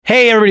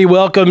Hey, everybody,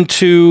 welcome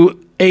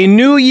to a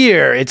new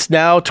year. It's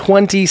now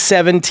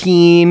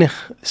 2017.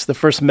 It's the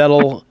first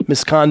metal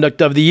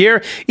misconduct of the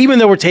year, even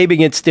though we're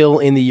taping it still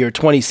in the year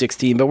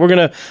 2016. But we're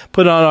going to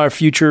put on our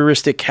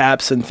futuristic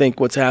caps and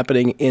think what's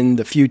happening in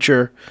the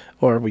future,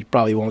 or we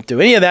probably won't do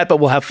any of that, but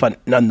we'll have fun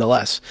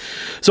nonetheless.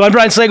 So I'm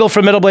Brian Slagle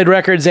from Metal Blade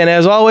Records, and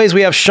as always,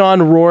 we have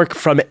Sean Rourke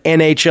from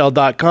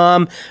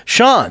NHL.com.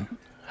 Sean,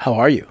 how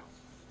are you?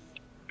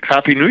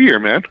 Happy New Year,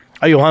 man.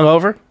 Are you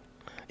hungover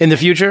in the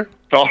future?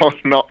 Oh,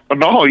 no,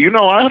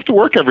 I have to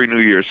work every New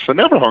Year's, so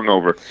never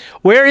hungover.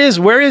 Where is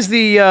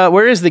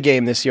the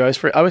game this year? I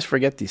always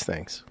forget these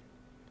things.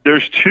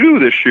 There's two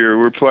this year.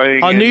 We're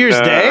playing on New Year's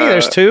Day.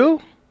 There's two.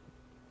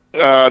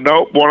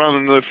 No, one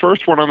on the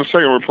first, one on the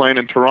second. We're playing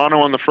in Toronto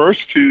on the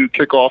first to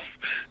kick off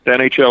the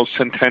NHL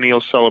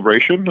Centennial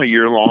Celebration, a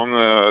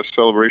year-long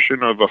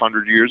celebration of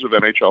 100 years of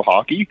NHL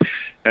hockey.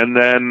 And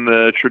then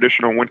the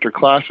traditional Winter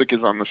Classic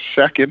is on the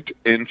second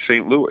in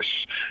St. Louis.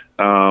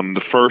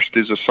 The first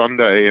is a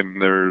Sunday,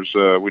 and there's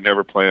we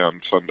never play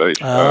on Sunday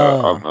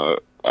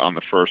on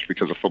the first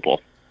because of football.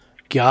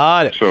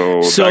 Got it.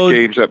 So that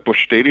game's at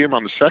Busch Stadium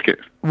on the second.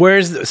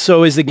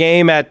 Is the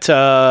game at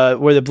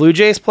where the Blue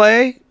Jays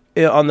play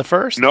on the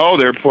first? No,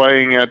 they're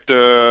playing at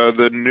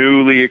the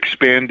newly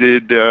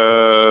expanded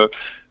Toronto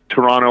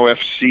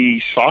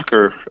FC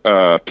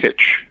soccer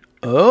pitch.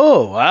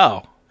 Oh,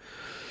 wow.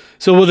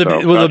 So will there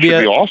be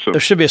awesome.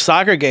 There should be a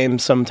soccer game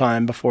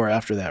sometime before or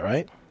after that,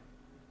 right?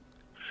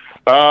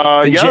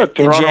 In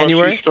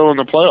January? Still in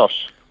the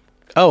playoffs.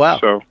 Oh,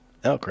 wow.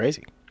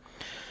 Crazy.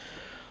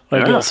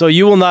 Yeah. So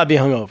you will not be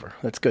hungover.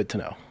 That's good to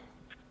know.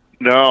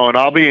 No, and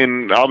I'll be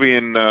in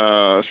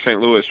St.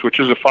 Louis, which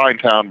is a fine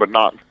town, but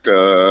not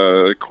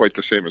quite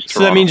the same as Toronto. So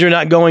that means you're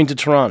not going to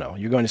Toronto.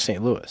 You're going to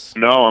St. Louis.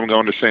 No, I'm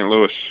going to St.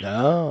 Louis.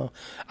 Oh.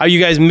 Are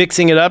you guys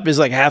mixing it up? Is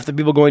like half the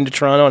people going to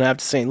Toronto and half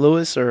to St.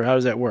 Louis, or how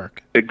does that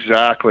work?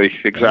 Exactly.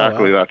 Oh,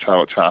 wow. That's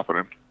how it's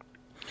happening.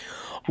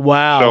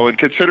 Wow. So, and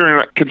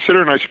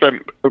considering I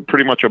spent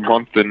pretty much a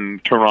month in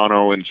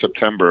Toronto in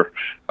September,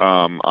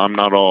 I'm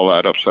not all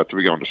that upset to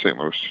be going to St.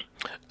 Louis.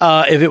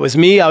 If it was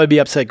me, I would be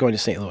upset going to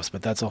St. Louis,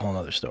 but that's a whole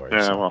other story.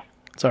 Yeah, so. well.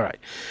 It's all right.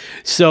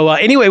 So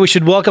anyway, we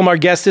should welcome our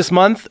guest this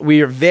month.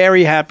 We are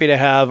very happy to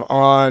have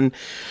on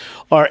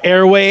our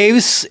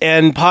airwaves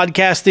and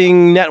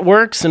podcasting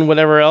networks and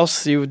whatever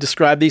else you would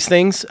describe these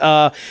things.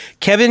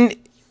 Kevin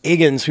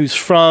Higgins, who's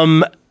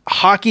from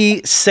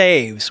Hockey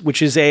Saves,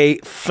 which is a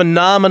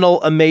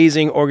phenomenal,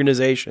 amazing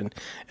organization.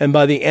 And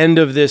by the end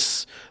of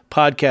this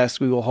podcast,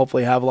 we will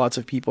hopefully have lots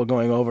of people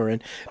going over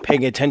and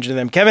paying attention to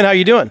them. Kevin, how are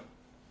you doing?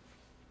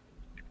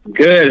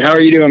 Good. How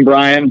are you doing,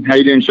 Brian? How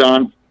you doing,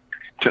 Sean?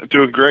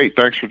 Doing great.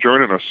 Thanks for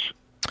joining us.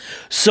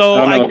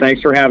 So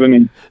thanks for having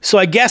me. So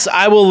I guess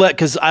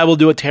because I will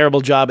do a terrible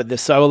job at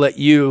this, so I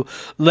will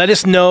let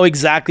us know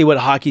exactly what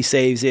Hockey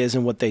Saves is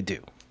and what they do.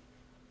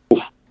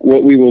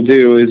 What we will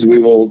do is we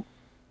will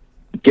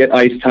get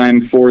ice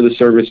time for the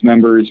service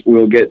members.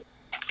 We'll get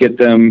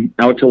them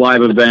out to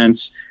live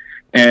events.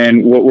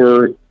 And what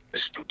we're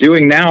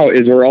doing now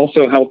is we're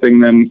also helping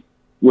them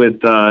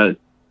with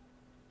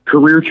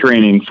career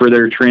training for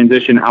their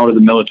transition out of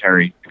the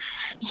military.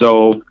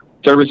 So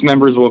service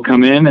members will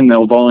come in and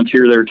they'll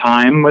volunteer their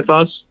time with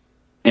us,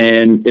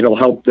 and it'll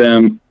help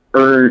them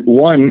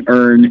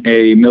earn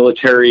a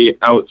military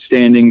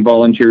outstanding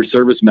volunteer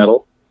service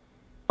medal.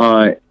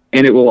 And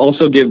it will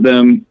also give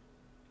them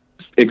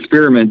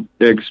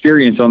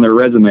experience on their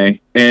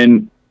resume.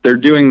 And they're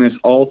doing this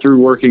all through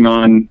working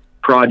on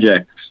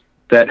projects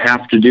that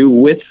have to do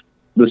with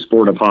the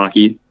sport of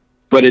hockey,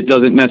 but it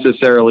doesn't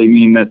necessarily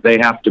mean that they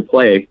have to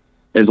play.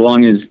 As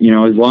long as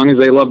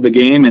they love the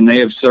game and they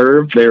have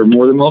served, they're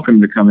more than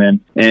welcome to come in.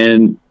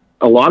 And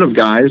a lot of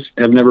guys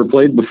have never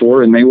played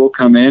before, and they will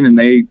come in and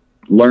they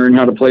learn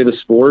how to play the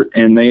sport,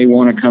 and they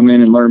want to come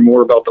in and learn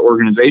more about the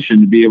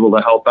organization to be able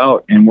to help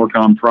out and work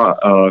on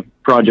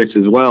projects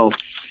as well.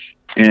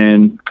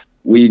 And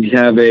we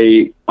have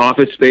a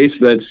office space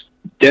that's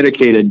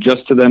dedicated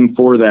just to them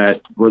for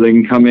that, where they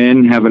can come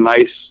in, have a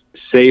nice,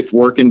 safe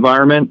work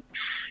environment,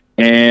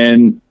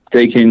 and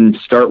they can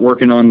start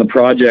working on the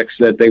projects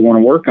that they want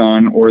to work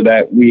on or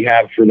that we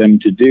have for them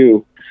to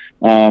do.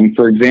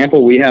 For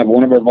example, we have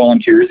one of our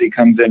volunteers. He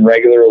comes in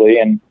regularly,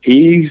 and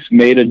he's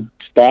made a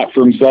spot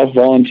for himself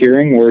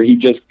volunteering where he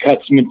just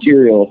cuts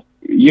material,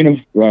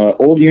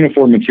 old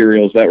uniform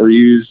materials that were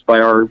used by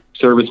our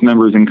service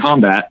members in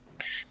combat,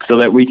 so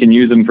that we can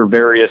use them for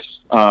various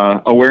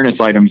awareness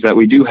items that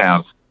we do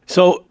have.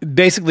 So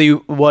basically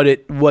what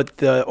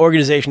the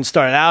organization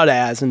started out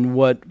as, and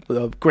what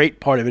the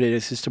great part of it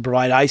is to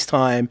provide ice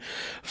time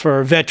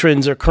for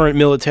veterans or current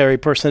military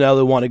personnel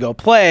who want to go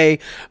play,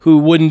 who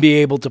wouldn't be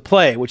able to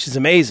play, which is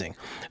amazing.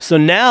 So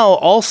now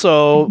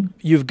also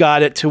you've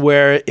got it to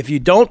where if you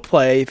don't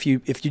play, if you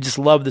just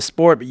love the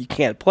sport but you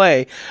can't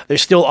play,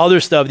 there's still other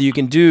stuff that you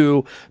can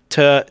do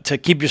to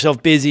keep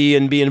yourself busy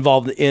and be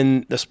involved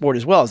in the sport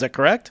as well. Is that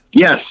correct?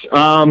 Yes.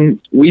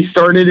 We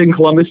started in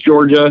Columbus,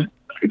 Georgia,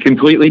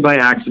 completely by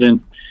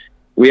accident.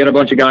 We had a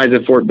bunch of guys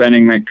at Fort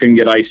Benning that couldn't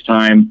get ice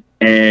time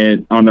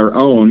on their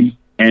own,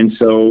 And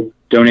so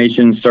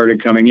donations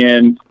started coming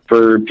in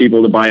for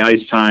people to buy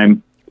ice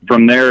time.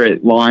 From there,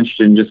 it launched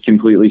and just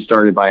completely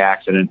started by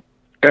accident.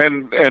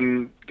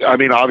 And I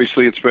mean,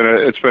 obviously, it's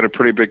been a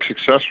pretty big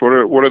success.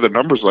 What are the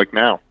numbers like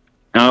now?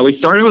 We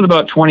started with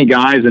about 20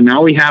 guys, and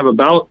now we have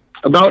about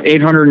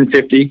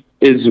 850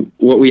 is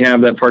what we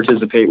have that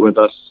participate with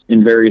us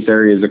in various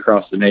areas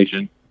across the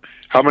nation.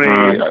 How many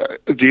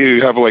do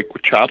you have, like,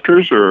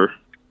 chapters or?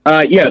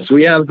 Yes,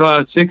 we have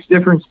six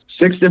different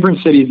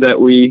cities that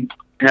we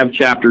have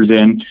chapters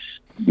in,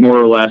 more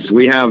or less.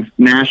 We have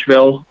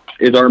Nashville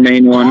is our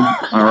main one.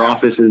 Our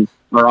office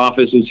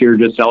is here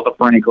just south of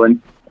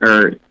Franklin,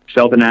 or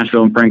south of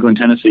Nashville in Franklin,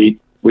 Tennessee.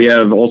 We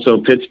have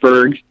also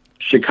Pittsburgh,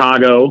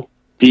 Chicago,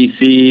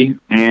 DC,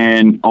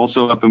 and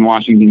also up in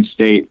Washington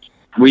State.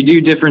 We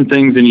do different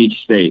things in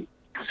each state.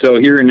 So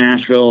here in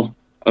Nashville,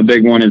 a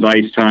big one is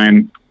ice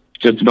time.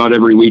 Just about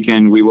every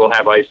weekend, we will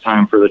have ice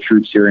time for the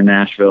troops here in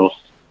Nashville,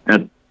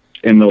 and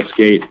they'll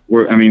skate.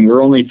 We're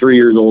only 3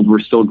 years old. We're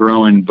still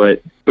growing,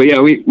 but yeah,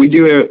 we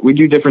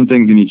do different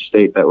things in each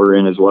state that we're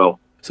in as well.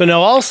 So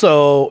now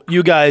also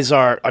you guys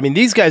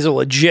these guys are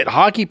legit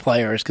hockey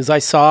players, because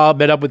I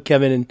met up with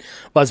Kevin in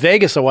Las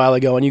Vegas a while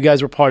ago, and you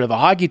guys were part of a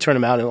hockey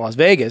tournament in Las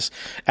Vegas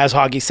as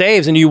Hockey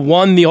Saves, and you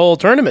won the whole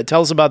tournament.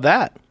 Tell us about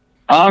that.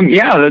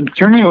 Yeah, the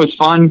tournament was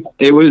fun.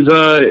 It was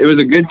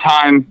a good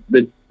time.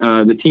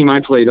 The team I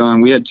played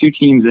on, we had two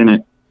teams in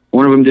it.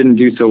 One of them didn't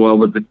do so well,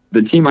 but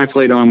the team I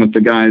played on with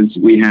the guys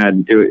we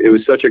had, it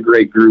was such a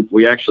great group.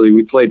 We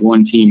played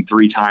one team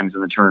 3 times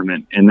in the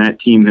tournament, and that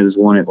team has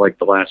won it like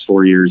the last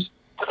 4 years.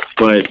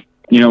 But,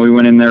 we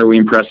went in there, we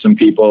impressed some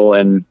people,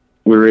 and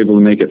we were able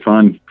to make it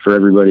fun for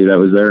everybody that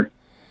was there.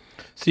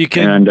 So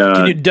can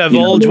you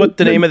divulge what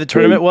the name of the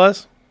tournament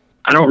was?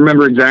 I don't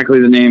remember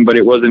exactly the name, but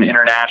it was an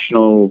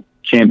international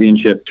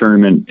championship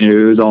tournament. It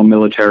was all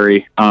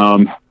military.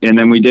 And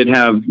then we did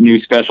have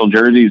new special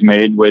jerseys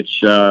made,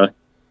 which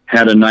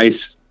had a nice,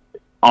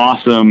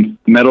 awesome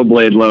Metal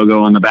Blade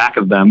logo on the back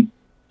of them.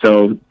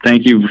 So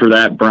thank you for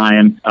that,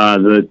 Brian.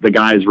 The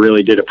guys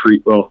really did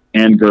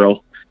and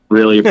girl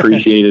really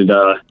appreciated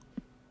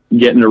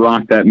getting to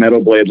rock that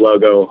Metal Blade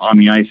logo on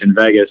the ice in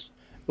Vegas.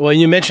 Well,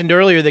 you mentioned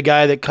earlier the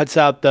guy that cuts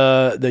out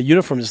the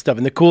uniforms and stuff,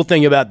 and the cool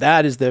thing about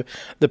that is the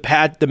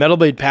Metal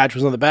Blade patch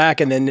was on the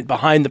back, and then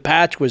behind the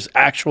patch was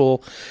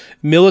actual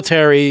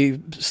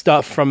military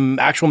stuff from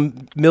actual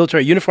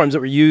military uniforms that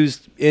were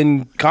used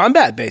in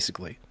combat,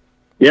 basically.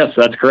 Yes,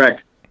 that's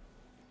correct.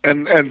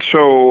 And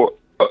so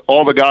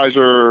all the guys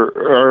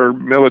are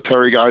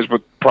military guys,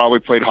 but probably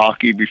played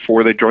hockey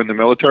before they joined the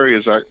military.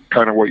 Is that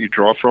kind of what you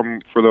draw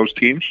from for those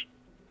teams?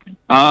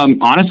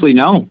 Honestly,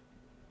 no.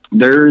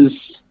 There's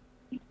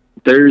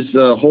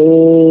a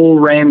whole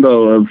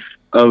rainbow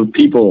of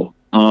people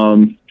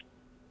and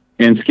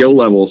skill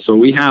levels. So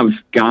we have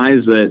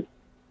guys that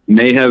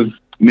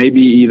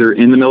maybe either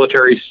in the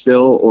military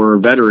still or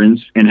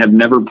veterans and have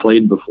never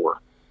played before,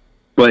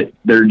 but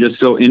they're just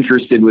so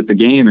interested with the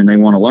game and they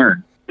want to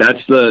learn.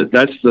 That's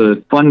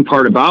the fun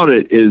part about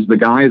it, is the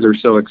guys are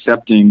so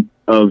accepting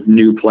of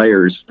new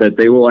players that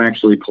they will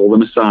actually pull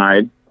them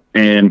aside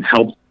and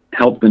help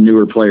the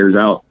newer players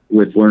out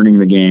with learning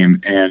the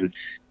game and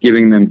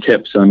giving them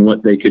tips on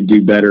what they could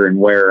do better and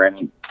where.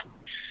 And,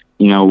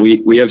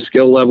 we have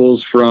skill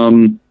levels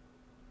from,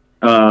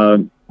 they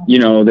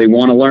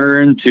want to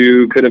learn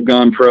to could have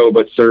gone pro,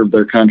 but served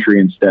their country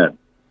instead.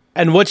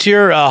 And what's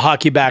your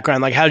hockey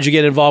background? Like, how did you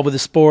get involved with the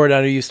sport?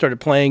 I know you started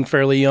playing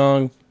fairly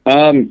young.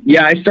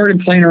 Yeah, I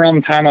started playing around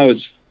the time I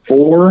was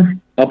 4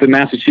 up in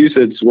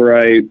Massachusetts where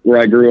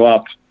I grew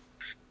up.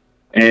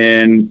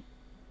 And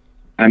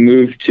I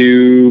moved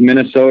to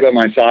Minnesota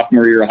my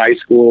sophomore year of high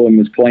school and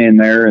was playing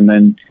there, and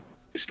then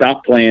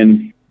stopped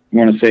playing, I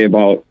want to say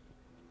about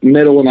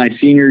middle of my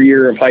senior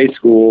year of high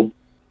school,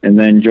 and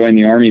then joined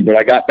the Army. But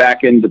I got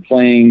back into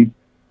playing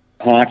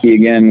hockey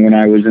again when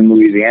I was in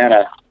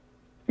Louisiana,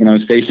 when I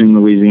was stationed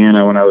in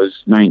Louisiana when I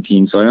was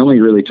 19. So I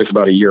only really took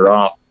about a year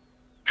off.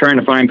 Trying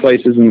to find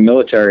places in the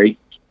military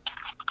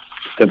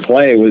to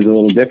play was a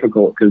little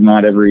difficult because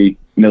not every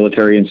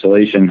military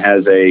installation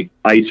has a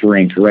ice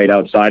rink right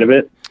outside of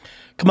it.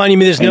 Come on, you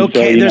mean there's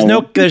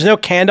no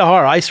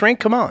Kandahar ice rink?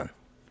 Come on.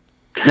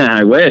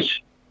 I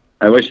wish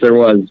there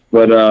was,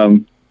 but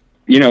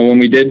when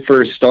we did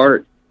first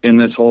start in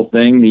this whole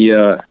thing,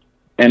 the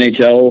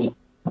NHL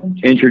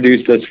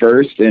introduced us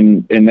first,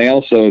 and they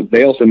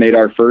also made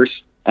our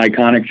first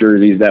iconic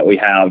jerseys that we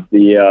have,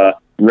 the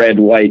red,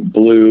 white,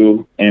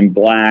 blue, and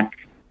black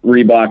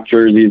Reebok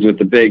jerseys with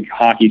the big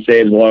Hockey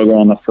Saves logo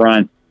on the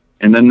front.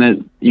 And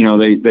then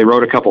they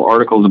wrote a couple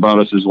articles about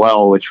us as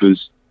well, which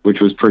was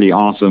pretty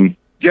awesome.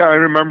 Yeah, I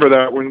remember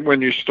that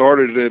when you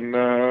started,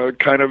 and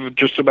kind of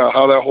just about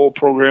how that whole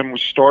program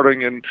was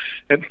starting, and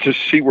to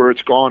see where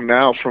it's gone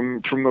now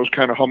from those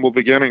kind of humble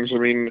beginnings. I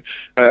mean,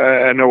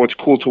 I know it's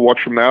cool to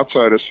watch from the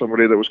outside as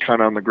somebody that was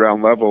kind of on the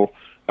ground level.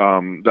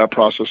 That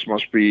process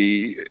must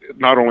be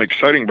not only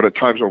exciting, but at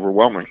times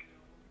overwhelming.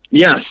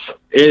 Yes,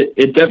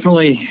 it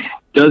definitely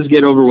does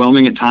get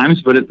overwhelming at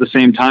times, but at the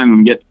same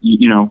time,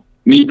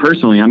 me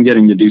personally, I'm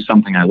getting to do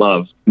something I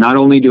love. Not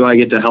only do I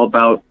get to help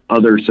out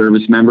other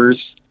service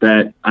members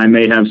that I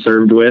may have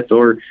served with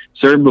or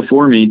served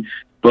before me,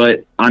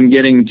 but I'm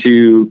getting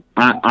to,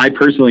 I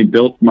personally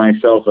built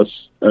myself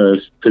a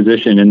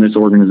position in this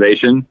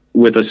organization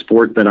with a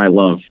sport that I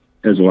love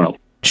as well.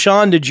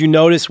 Sean, did you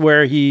notice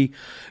where he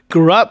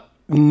grew up?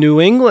 New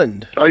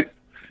England.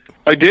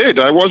 I did.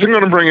 I wasn't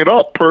going to bring it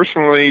up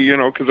personally,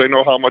 because I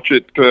know how much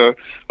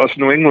us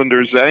New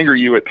Englanders anger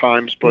you at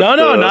times. But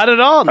no, not at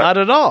all. Not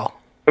at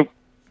all.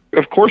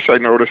 Of course, I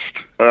noticed.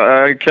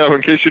 Kevin,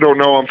 in case you don't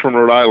know, I'm from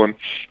Rhode Island.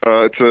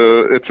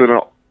 It's an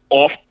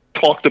oft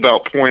talked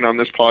about point on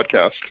this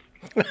podcast.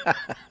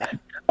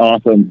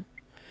 Awesome.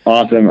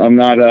 I'm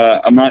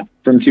not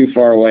from too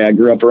far away. I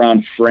grew up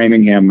around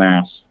Framingham,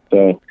 Mass.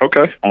 So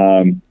okay,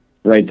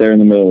 right there in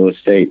the middle of the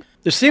state.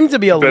 There seems to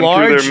be been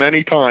through there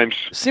many times.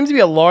 Seems to be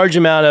a large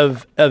amount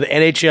of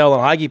NHL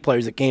and hockey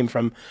players that came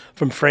from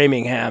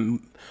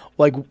Framingham.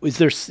 Like, is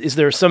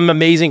there some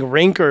amazing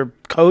rink or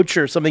coach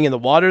or something in the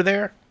water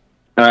there?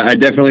 I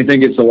definitely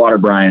think it's the water,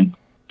 Brian.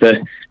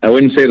 I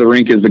wouldn't say the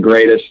rink is the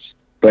greatest,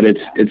 but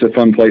it's a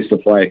fun place to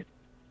play.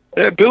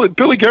 Yeah,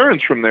 Billy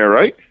Guerin's from there,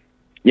 right?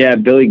 Yeah,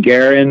 Billy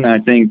Guerin. I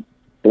think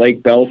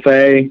Blake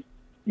Belfay.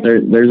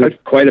 There's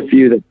quite a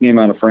few that came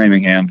out of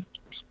Framingham.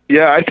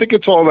 Yeah, I think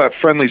it's all that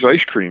Friendly's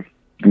ice cream.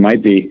 It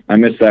might be. I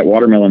miss that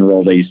watermelon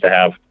roll they used to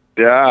have.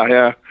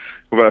 Yeah.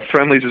 Well,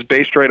 Friendly's is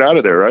based right out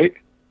of there, right?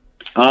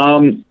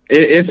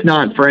 If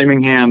not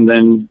Framingham,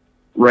 then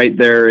right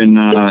there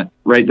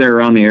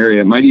around the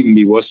area. It might even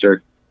be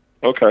Worcester.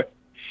 Okay.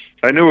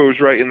 I knew it was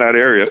right in that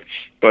area.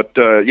 But,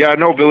 I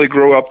know Billy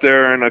grew up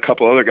there and a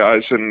couple other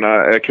guys, and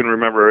I can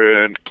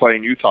remember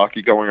playing youth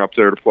hockey, going up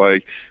there to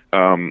play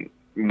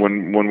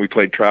when we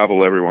played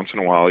travel every once in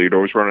a while. You'd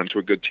always run into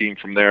a good team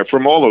from there,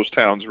 from all those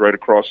towns right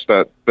across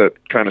that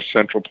kind of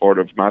central part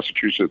of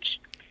Massachusetts.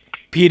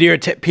 Peter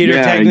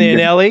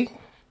Taglianelli,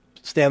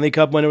 Stanley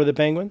Cup winner with the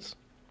Penguins.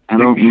 I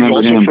don't remember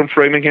also him. From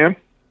Framingham.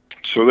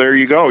 So there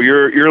you go.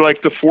 You're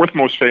like the fourth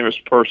most famous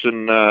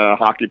person,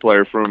 hockey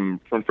player from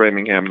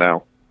Framingham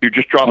now. You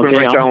just drop him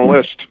right down the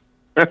list.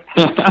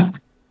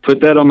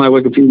 Put that on my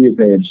Wikipedia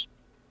page.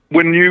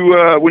 When you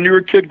were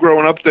a kid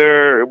growing up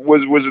there,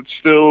 was it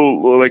still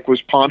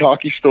was pond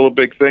hockey still a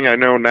big thing? I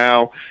know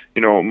now,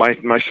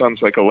 my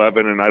son's like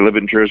 11 and I live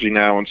in Jersey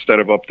now instead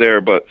of up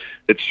there, but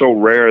it's so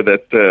rare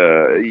that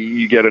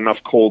you get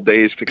enough cold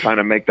days to kind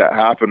of make that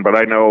happen. But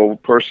I know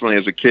personally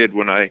as a kid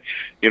when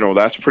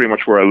that's pretty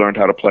much where I learned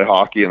how to play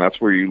hockey, and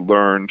that's where you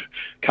learned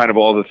kind of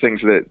all the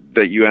things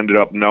that you ended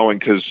up knowing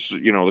because,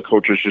 the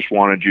coaches just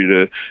wanted you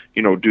to,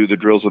 do the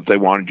drills that they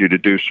wanted you to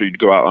do. So you'd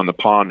go out on the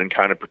pond and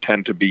kind of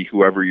pretend to be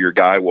whoever your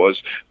guy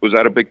was. Was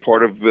that a big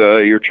part of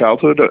your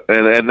childhood?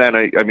 And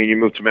then, you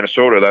moved to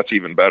Minnesota. That's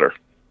even better.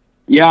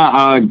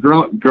 Yeah,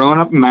 growing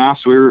up in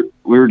Mass, we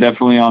were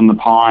definitely on the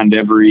pond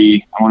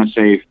every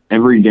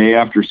day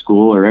after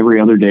school or every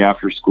other day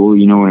after school,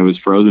 when it was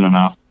frozen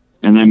enough.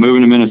 And then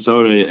moving to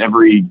Minnesota,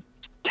 every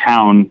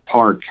town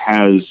park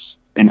has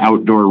an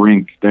outdoor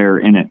rink there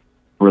in it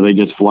where they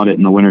just flood it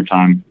in the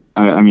wintertime.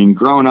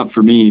 Growing up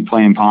for me,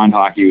 playing pond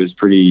hockey was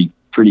pretty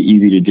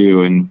easy to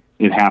do, and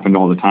it happened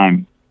all the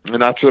time.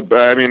 And I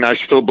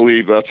still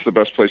believe that's the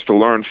best place to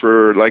learn.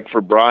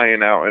 For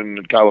Brian out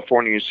in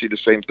California, you see the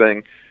same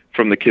thing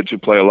from the kids who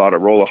play a lot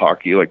of roller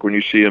hockey. Like when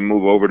you see them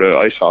move over to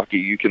ice hockey,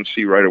 you can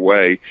see right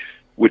away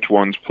which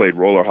ones played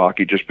roller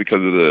hockey just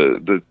because of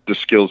the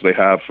skills they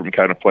have from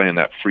kind of playing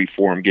that free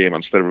form game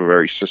instead of a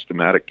very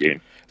systematic game.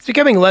 It's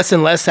becoming less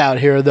and less out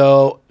here,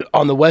 though,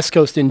 on the West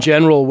Coast in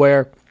general,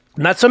 where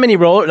not so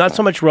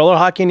much roller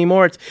hockey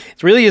anymore. It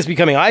really is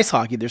becoming ice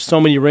hockey. There's so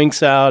many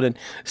rinks out and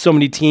so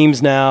many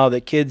teams now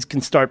that kids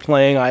can start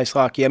playing ice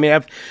hockey. I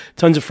have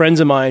tons of friends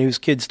of mine whose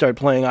kids start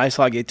playing ice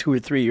hockey at 2 or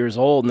 3 years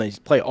old, and they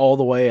play all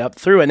the way up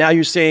through. And now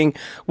you're seeing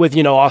with,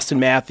 Austin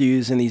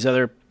Matthews and these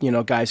other,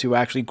 guys who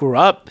actually grew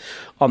up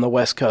on the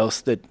West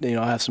Coast that,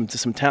 have some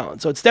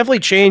talent. So it's definitely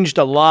changed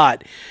a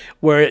lot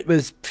where it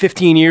was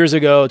 15 years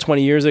ago,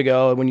 20 years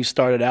ago when you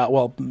started out.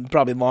 Well,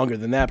 probably longer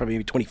than that, probably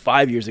maybe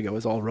 25 years ago it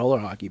was all roller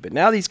hockey. But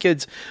now these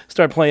kids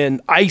start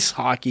playing ice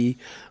hockey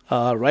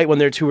right when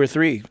they're 2 or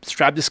 3.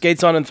 Strap the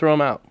skates on and throw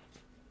them out.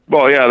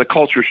 Well, yeah, the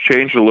culture's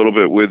changed a little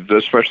bit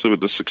especially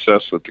with the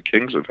success that the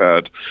Kings have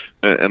had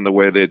and the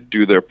way they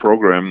do their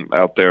program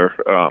out there.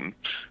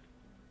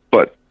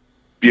 But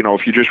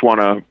if you just want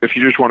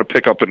to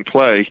pick up and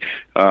play,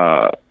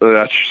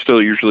 that's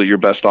still usually your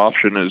best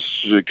option,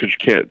 is because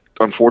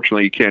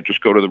you can't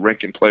just go to the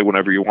rink and play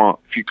whenever you want.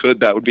 If you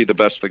could, that would be the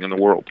best thing in the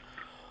world.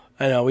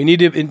 I know it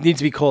needs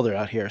to be colder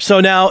out here. So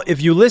now,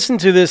 if you listen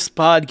to this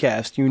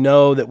podcast, you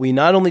know that we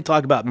not only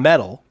talk about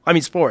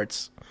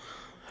sports,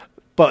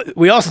 but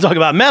we also talk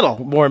about metal,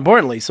 more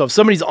importantly. So if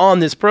somebody's on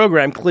this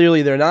program,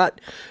 clearly they're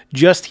not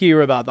just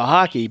here about the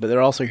hockey, but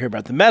they're also here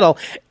about the metal.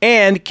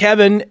 And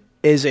Kevin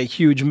is a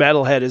huge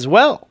metalhead as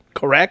well,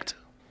 correct?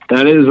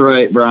 That is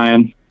right,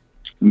 Brian.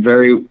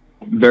 Very,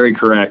 very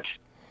correct.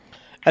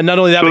 And not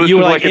only that, so but you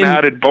were an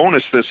added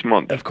bonus this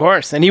month. Of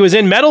course. And he was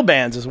in metal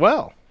bands as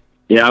well.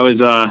 Yeah,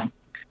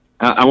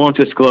 I won't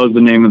disclose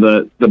the name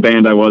of the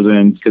band I was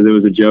in because it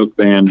was a joke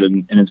band,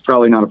 and it's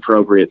probably not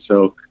appropriate.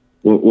 So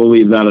we'll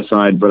leave that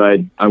aside. But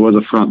I was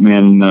a front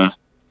man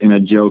in a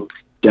joke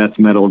death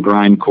metal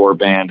grindcore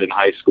band in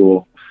high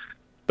school.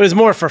 But it's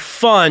more for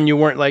fun. You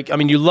weren't like, I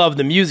mean, you loved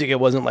the music. It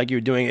wasn't like you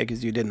were doing it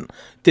because you didn't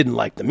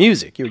like the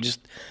music. You were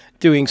just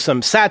doing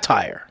some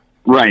satire.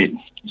 Right.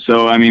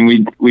 So, I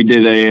mean, we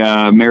did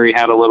a Mary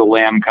Had a Little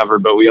Lamb cover,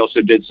 but we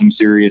also did some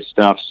serious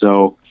stuff.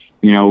 So,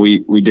 you know,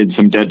 we did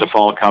some Dead to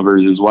Fall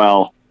covers as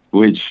well,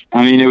 which,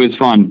 I mean, it was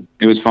fun.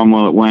 It was fun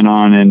while it went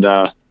on, and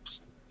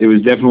it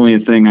was definitely a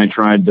thing I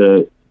tried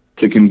to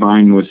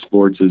combine with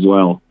sports as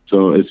well.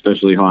 So,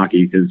 especially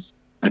hockey, because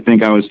I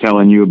think I was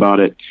telling you about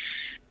it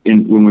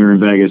when we were in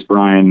Vegas,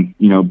 Brian,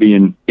 you know,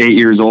 being 8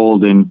 years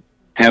old and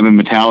having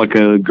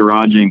Metallica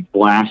garaging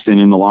blasting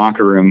in the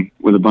locker room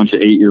with a bunch of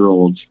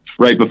 8-year-olds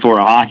right before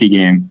a hockey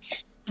game.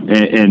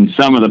 And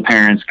some of the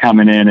parents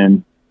coming in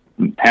and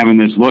having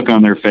this look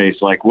on their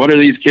face, like, what are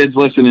these kids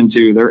listening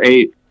to? They're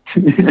 8.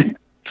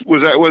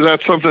 Was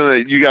that something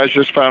that you guys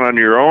just found on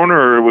your own,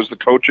 or was the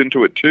coach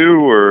into it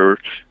too, or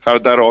how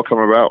did that all come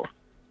about?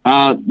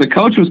 The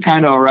coach was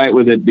kind of all right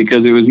with it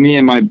because it was me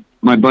and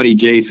my buddy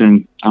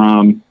Jason,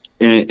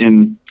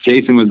 and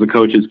Jason was the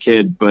coach's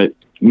kid, but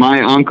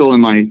my uncle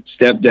and my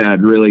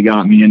stepdad really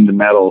got me into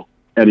metal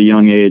at a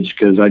young age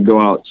because I'd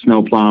go out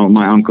snow plowing with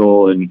my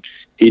uncle, and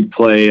he'd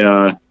play,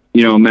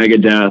 you know,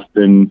 Megadeth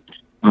and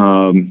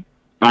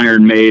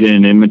Iron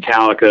Maiden and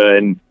Metallica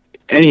and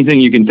anything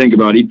you can think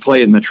about. He'd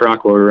play it in the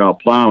truck while we were out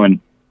plowing.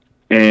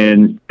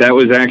 And that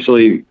was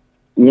actually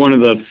one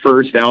of the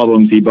first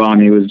albums he bought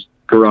me was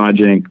Garage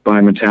Inc. by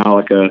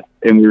Metallica.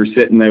 And we were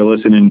sitting there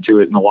listening to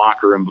it in the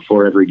locker room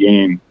before every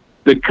game.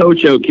 The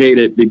coach okayed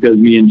it because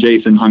me and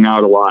Jason hung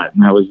out a lot,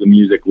 and that was the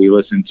music we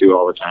listened to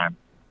all the time.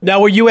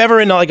 Now, were you ever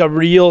in like a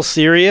real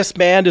serious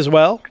band as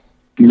well?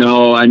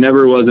 No, I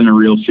never was in a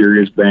real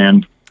serious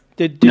band.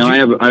 Did you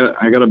know,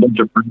 I got a bunch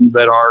of friends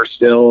that are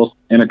still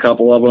in a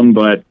couple of them,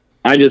 but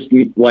I just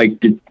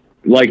liked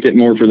it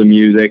more for the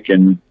music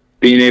and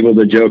being able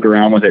to joke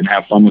around with it and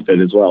have fun with it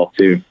as well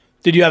too.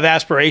 Did you have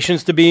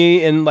aspirations to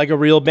be in like a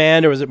real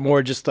band, or was it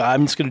more just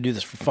I'm just going to do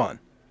this for fun?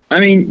 I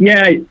mean,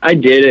 yeah, I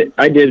did it.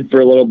 I did it for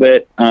a little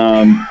bit.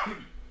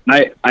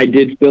 I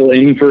did fill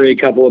in for a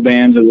couple of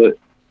bands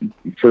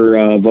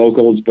for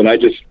vocals, but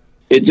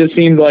it just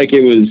seemed like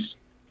it was,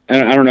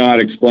 I don't know how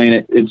to explain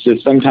it. It's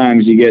just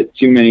sometimes you get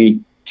too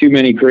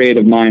many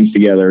creative minds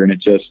together, and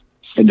it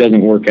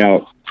doesn't work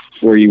out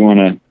where you want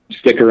to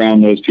stick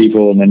around those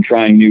people. And then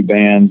trying new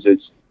bands,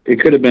 it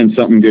could have been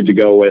something good to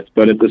go with,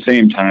 but at the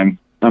same time,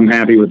 I'm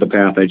happy with the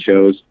path I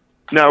chose.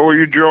 Now, were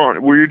you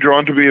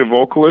drawn to be a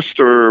vocalist,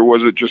 or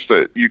was it just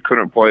that you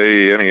couldn't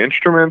play any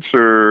instruments,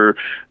 or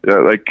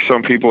like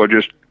some people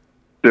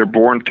they're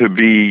born to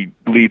be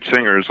lead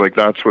singers, like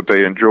that's what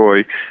they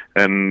enjoy,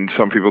 and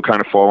some people kind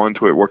of fall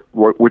into it.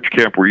 Which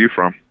camp were you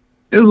from?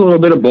 It was a little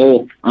bit of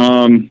both.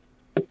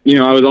 You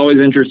know, I was always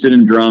interested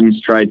in drums,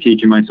 tried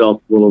teaching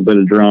myself a little bit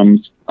of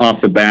drums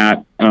off the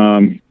bat.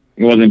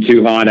 Wasn't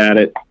too hot at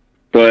it,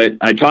 but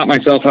I taught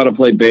myself how to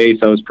play bass.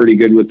 I was pretty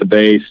good with the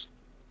bass.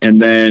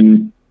 And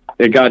then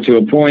it got to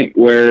a point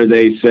where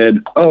they said,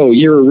 oh,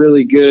 you're a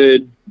really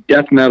good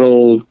death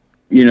metal,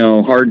 you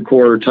know,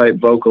 hardcore type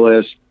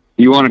vocalist.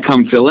 You want to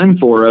come fill in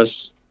for us?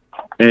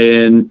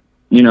 And,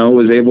 you know,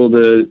 was able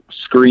to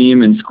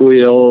scream and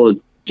squeal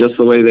just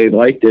the way they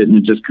liked it. And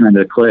it just kind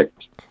of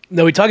clicked.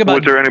 No, we talk about.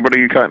 Was there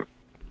anybody you kind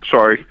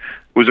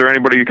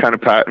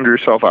of patterned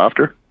yourself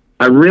after?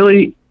 I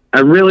really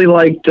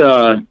liked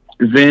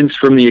Vince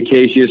from the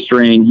Acacia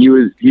Strain.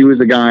 He was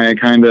a guy I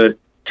kind of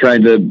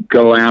tried to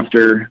go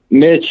after.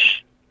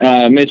 Mitch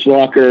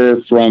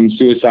Locker from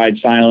Suicide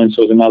Silence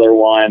was another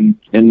one,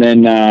 and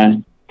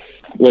then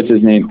what's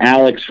his name,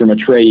 Alex from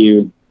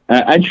Atreyu.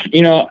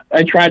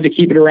 I tried to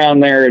keep it around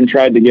there and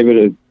tried to give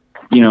it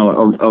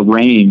a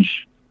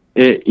range.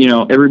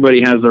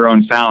 Everybody has their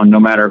own sound, no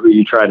matter who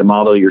you try to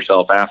model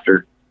yourself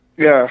after.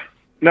 Yeah.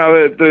 Now,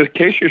 the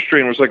Acacia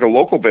Strain was like a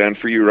local band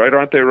for you, right?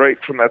 Aren't they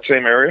right from that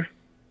same area?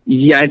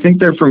 Yeah, I think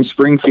they're from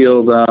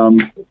Springfield,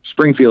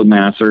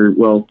 Mass, or,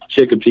 well,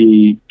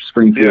 Chicopee,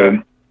 Springfield.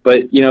 Yeah.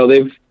 But, you know,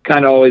 they've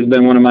kind of always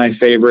been one of my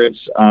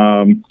favorites.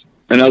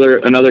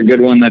 Another good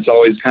one that's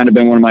always kind of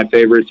been one of my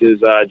favorites is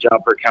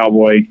Job for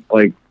Cowboy.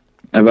 Like,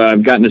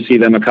 I've gotten to see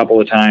them a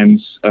couple of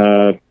times.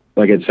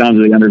 Like at Sounds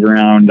of the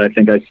Underground, I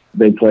think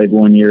they played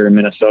one year in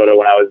Minnesota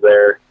when I was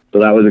there. So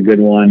that was a good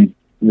one.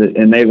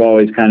 And they've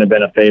always kind of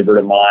been a favorite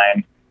of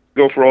mine.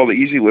 Go for all the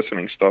easy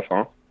listening stuff,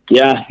 huh?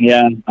 Yeah.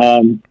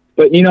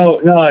 But, you know,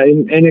 no,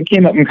 and it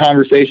came up in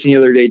conversation the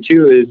other day,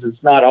 too, is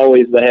it's not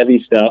always the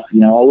heavy stuff.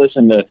 You know,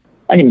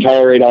 I can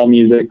tolerate all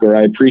music, or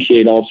I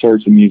appreciate all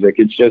sorts of music.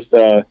 It's just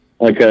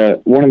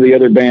one of the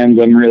other bands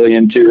I'm really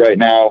into right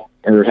now,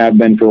 or have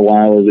been for a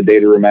while, is A Day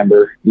to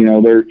Remember. You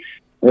know, they're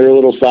a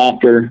little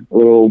softer, a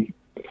little,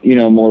 you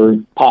know, more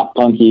pop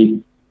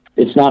punky.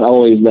 It's not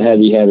always the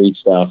heavy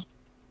stuff.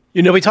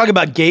 You know, we talk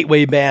about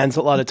gateway bands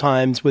a lot of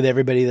times with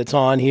everybody that's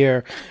on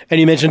here. And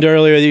you mentioned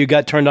earlier that you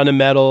got turned on to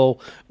metal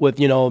with,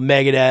 you know,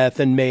 Megadeth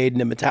and Maiden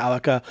and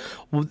Metallica.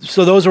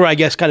 So those were, I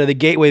guess, kind of the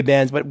gateway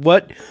bands.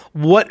 But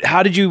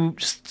how did you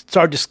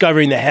start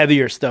discovering the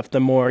heavier stuff,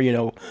 the more, you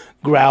know,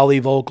 growly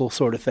vocal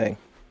sort of thing?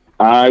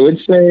 I would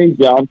say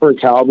Job for a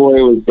Cowboy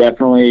was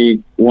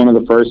definitely one of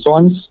the first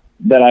ones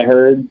that I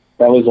heard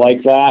that was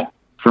like that.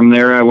 From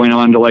there, I went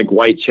on to like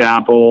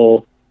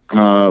Whitechapel,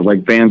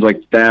 like bands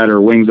like that,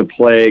 or Wings of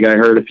Plague. I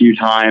heard a few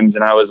times,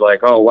 and I was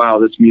like, "Oh wow,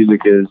 this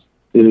music is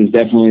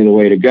definitely the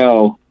way to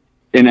go."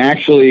 And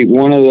actually,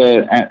 one of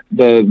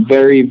the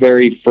very,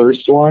 very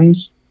first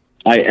ones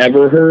I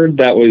ever heard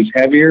that was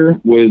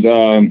heavier was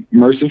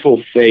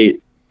Merciful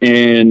Fate,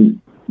 and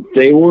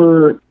they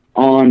were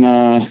on.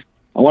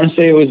 I want to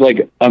say it was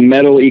like a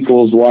Metal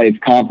Equals Life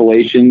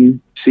compilation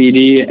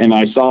CD, and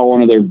I saw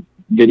one of their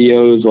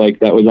videos like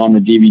that was on the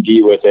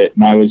DVD with it,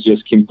 and I was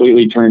just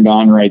completely turned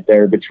on right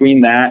there.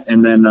 Between that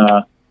and then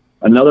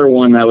another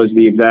one that was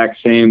the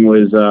exact same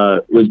was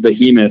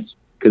Behemoth,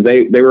 because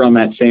they were on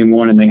that same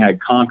one, and they had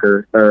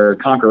Conquer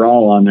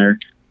All on there,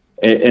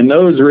 and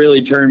those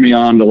really turned me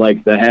on to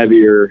like the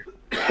heavier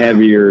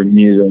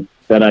music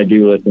that I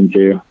do listen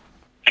to.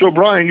 So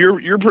Brian,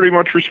 you're pretty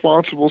much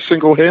responsible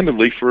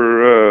single-handedly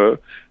for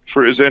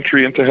his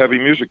entry into heavy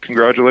music.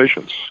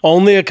 Congratulations.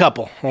 Only a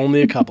couple.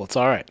 It's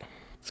all right.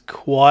 It's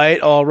quite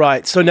all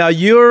right. So now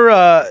you're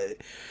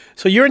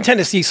in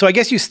Tennessee, so I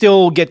guess you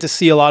still get to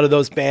see a lot of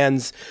those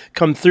bands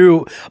come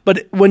through.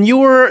 But when you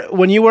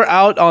were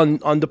out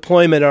on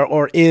deployment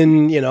or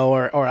in, you know,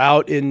 or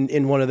out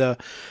in one of the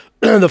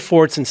the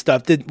forts and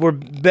stuff, were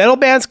metal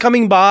bands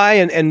coming by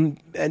and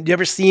do you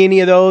ever see any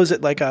of those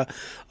at like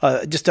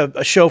just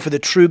a show for the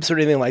troops or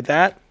anything like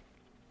that?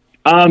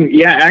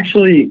 Yeah,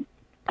 actually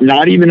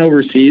not even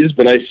overseas,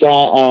 but I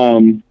saw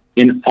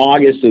in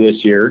August of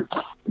this year,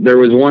 there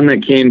was one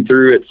that came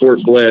through at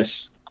Fort Bliss.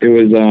 It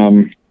was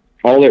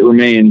All That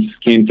Remains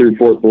came through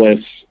Fort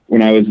Bliss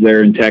when I was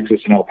there in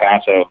Texas and El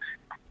Paso.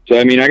 So,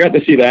 I mean, I got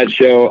to see that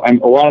show. A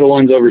lot of the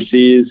ones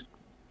overseas,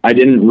 I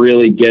didn't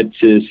really get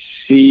to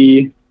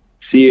see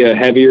a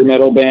heavier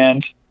metal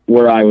band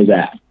where I was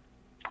at.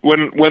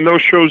 When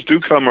those shows do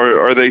come,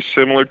 are they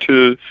similar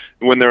to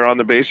when they're on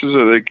the bases?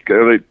 Are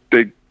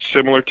they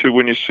similar to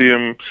when you see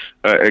them,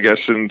 I guess,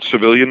 in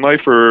civilian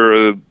life,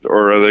 or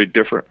are they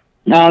different?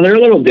 No, they're a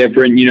little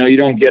different. You know, you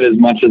don't get as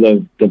much of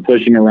the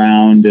pushing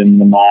around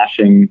and the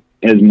moshing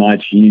as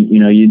much. You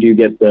know, you do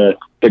get the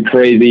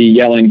crazy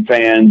yelling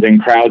fans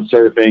and crowd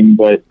surfing,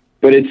 but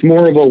it's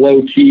more of a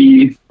low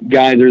key.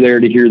 Guys are there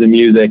to hear the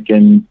music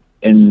and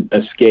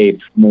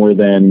escape more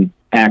than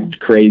act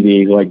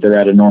crazy like they're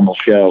at a normal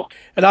show.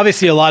 And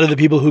obviously a lot of the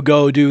people who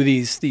go do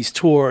these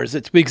tours,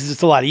 it's because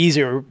it's a lot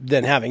easier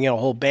than having, you know, a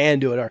whole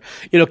band do it, or,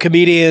 you know,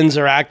 comedians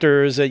or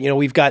actors. You know,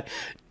 we've got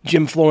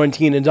Jim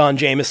Florentine and Don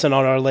Jameson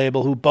on our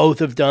label, who both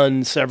have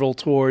done several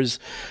tours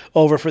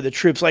over for the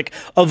troops. Like,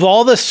 of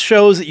all the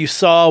shows that you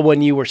saw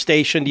when you were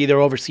stationed either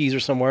overseas or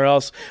somewhere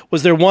else,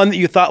 was there one that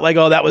you thought like,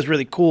 oh, that was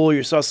really cool?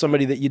 You saw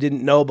somebody that you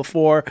didn't know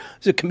before?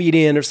 Was it a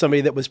comedian or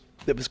somebody that was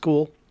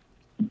cool?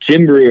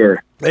 Jim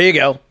Brewer. There you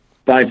go.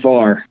 By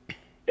far.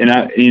 And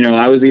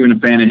I was even a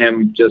fan of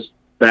him just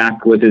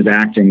back with his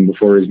acting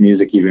before his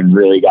music even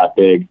really got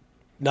big.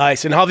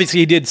 Nice. And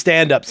obviously he did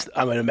stand-ups,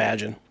 I would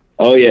imagine.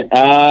 Oh,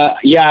 yeah.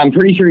 Yeah, I'm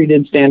pretty sure he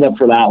did stand up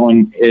for that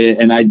one.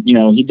 And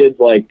he did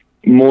like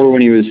more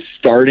when he was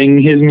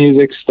starting his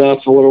music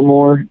stuff a little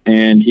more.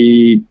 And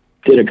he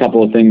did a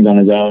couple of things on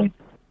his own.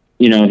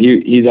 You know,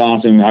 he's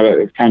awesome.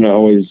 I've kind of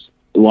always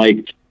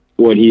liked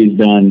what he's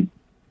done,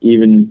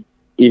 even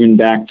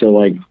back to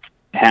like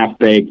Half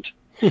Baked.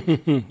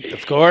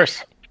 Of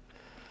course.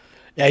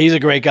 Yeah, he's a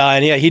great guy,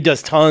 and he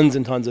does tons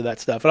and tons of that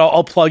stuff. And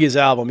I'll plug his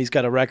album. He's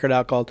got a record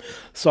out called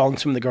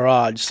Songs from the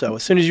Garage. So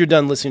as soon as you're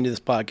done listening to this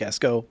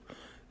podcast, go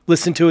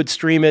listen to it,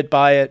 stream it,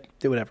 buy it,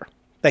 do whatever.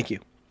 Thank you.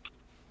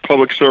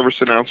 Public service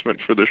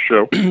announcement for this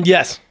show.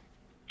 Yes.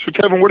 So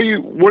Kevin, what do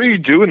you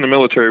do in the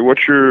military?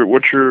 What's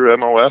your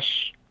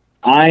MOS?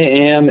 I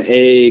am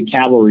a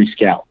cavalry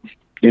scout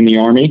in the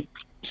Army.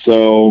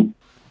 So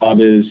job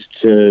is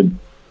to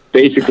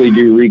basically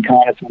do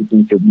reconnaissance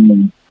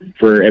and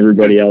for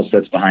everybody else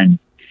that's behind me.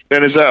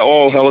 And is that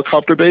all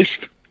helicopter based?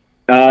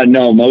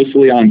 No,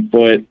 mostly on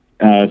foot,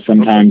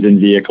 sometimes in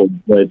vehicles,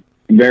 but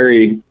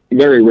very,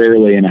 very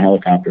rarely in a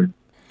helicopter.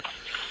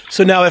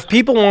 So now if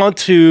people want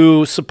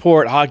to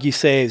support Hockey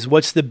Saves,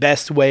 what's the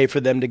best way for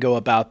them to go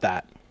about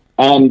that?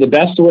 The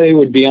best way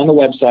would be on the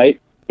website,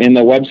 and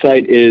the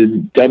website is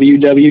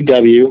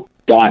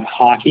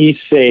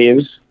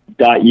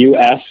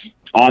www.hockeysaves.us.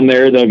 On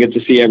there, they'll get to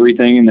see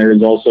everything, and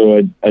there's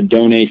also a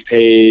donate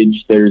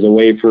page. There's a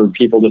way for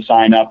people to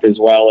sign up as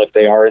well if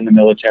they are in the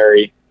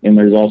military, and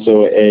there's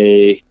also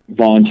a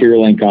volunteer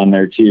link on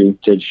there, too,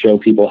 to show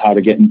people how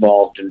to get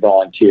involved and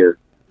volunteer.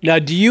 Now,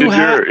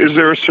 is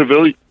there a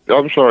civilian...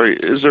 I'm sorry,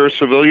 is there a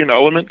civilian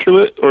element to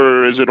it,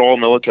 or is it all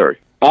military?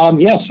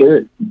 Yes,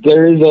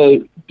 there is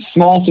a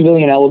small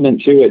civilian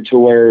element to it to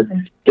where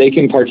they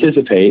can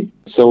participate.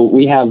 So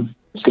we have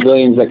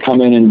civilians that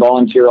come in and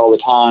volunteer all the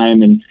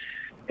time, and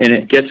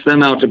it gets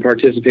them out to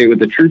participate with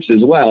the troops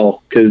as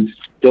well, because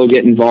they'll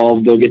get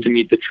involved, they'll get to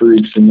meet the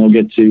troops, and they'll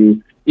get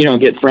to,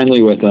 get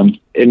friendly with them.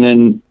 And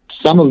then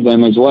some of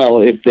them as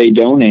well, if they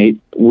donate,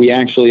 we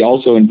actually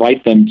also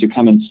invite them to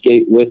come and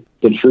skate with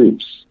the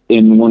troops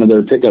in one of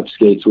their pickup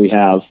skates we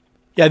have.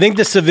 Yeah, I think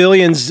the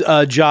civilians'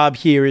 job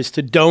here is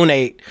to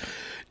donate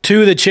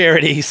to the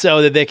charity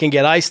so that they can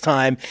get ice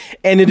time.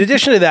 And in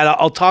addition to that,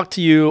 I'll talk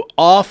to you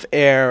off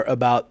air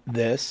about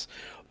this.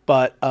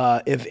 But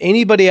if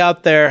anybody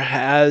out there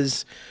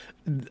is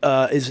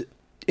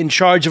in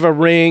charge of a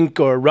rink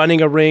or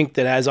running a rink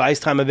that has ice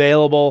time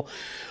available,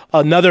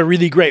 another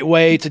really great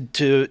way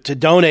to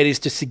donate is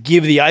just to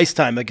give the ice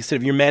time. Like I said,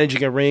 if you're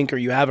managing a rink or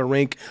you have a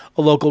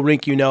local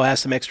rink has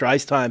some extra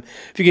ice time,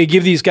 if you could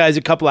give these guys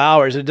a couple of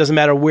hours, it doesn't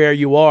matter where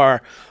you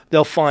are,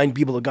 they'll find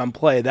people to come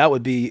play. That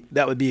would be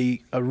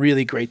a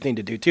really great thing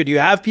to do too. Do you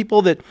have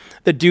people that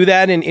do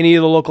that in any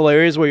of the local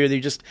areas where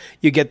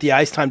you get the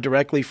ice time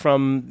directly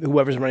from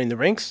whoever's running the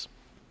rinks?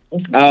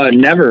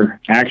 Never,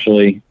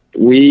 actually.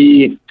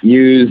 We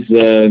use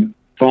the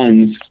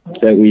funds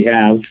that we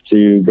have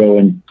to go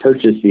and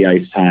purchase the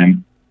ice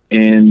time.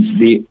 And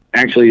the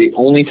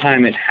only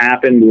time it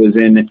happened was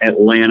in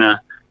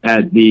Atlanta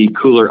at the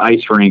Cooler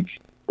Ice Rink,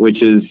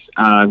 which is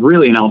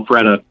really in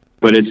Alpharetta,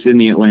 but it's in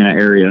the Atlanta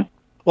area.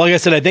 Well, like I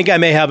said, I think I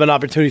may have an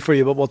opportunity for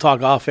you, but we'll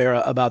talk off air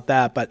about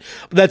that. But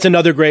that's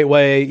another great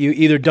way. You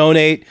either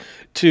donate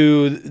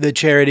to the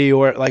charity,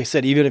 or like I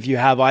said, even if you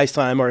have ice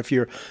time, or if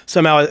you're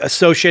somehow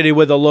associated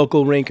with a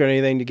local rink or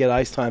anything to get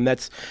ice time,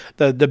 that's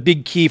the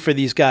big key for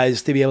these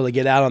guys to be able to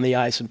get out on the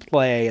ice and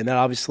play. And then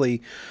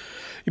obviously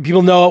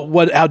people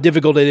know how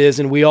difficult it is,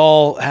 and we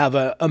all have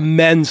an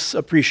immense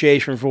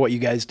appreciation for what you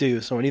guys do.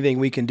 So anything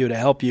we can do to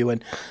help you,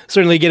 and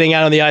certainly getting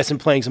out on the ice and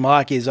playing some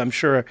hockey is, I'm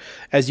sure,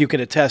 as you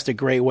can attest, a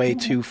great way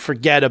to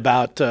forget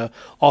about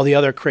all the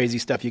other crazy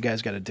stuff you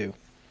guys got to do.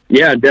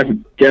 Yeah,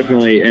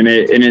 definitely, and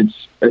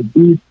it's a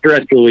huge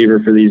stress reliever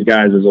for these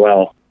guys as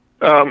well.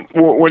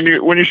 When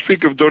you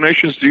speak of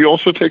donations, do you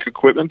also take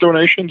equipment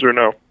donations or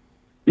no?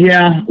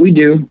 Yeah, we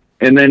do,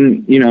 and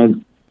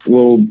then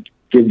we'll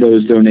give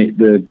those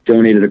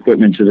donated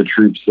equipment to the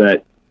troops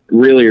that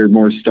really are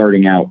more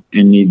starting out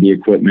and need the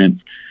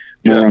equipment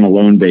more on a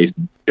loan basis.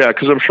 Yeah,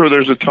 because I'm sure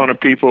there's a ton of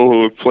people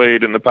who have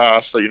played in the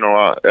past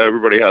that,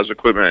 everybody has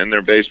equipment in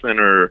their basement,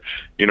 or,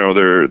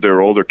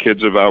 their older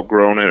kids have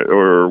outgrown it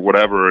or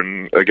whatever.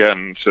 And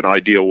again, it's an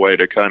ideal way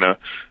to kind of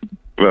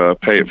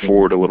pay it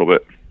forward a little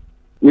bit.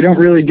 We don't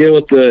really deal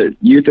with the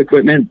youth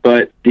equipment,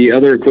 but the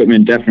other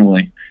equipment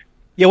definitely.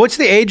 Yeah, what's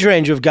the age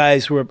range of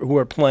guys who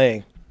are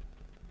playing?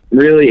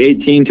 Really,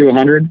 18 to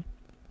 100.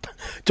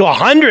 To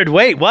 100?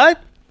 Wait,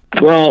 what?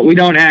 Well, we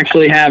don't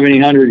actually have any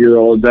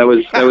 100-year-olds. That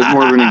was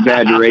more of an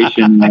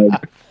exaggeration. I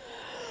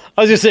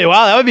was going to say,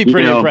 wow, that would be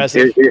pretty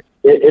impressive.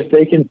 If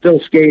they can still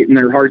skate and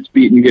their heart's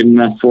beating good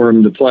enough for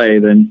them to play,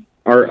 then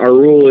our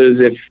rule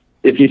is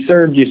if you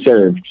served, you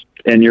served,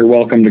 and you're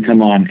welcome to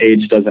come on.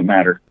 Age doesn't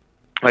matter.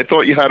 I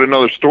thought you had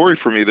another story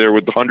for me there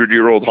with the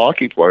 100-year-old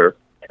hockey player.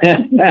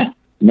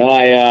 No,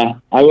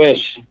 I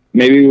wish.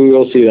 Maybe we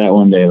will see that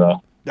one day,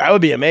 though. That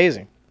would be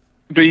amazing.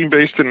 Being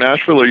based in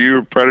Nashville, are you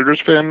a Predators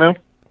fan now?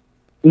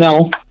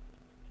 No.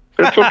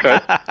 It's okay.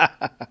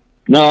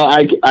 No,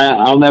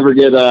 I'll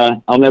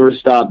never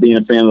stop being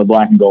a fan of the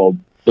black and gold,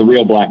 the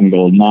real black and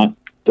gold, not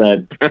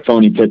that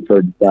phony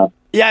Pittsburgh stuff.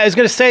 Yeah, I was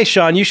going to say,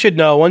 Sean, you should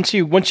know, once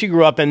you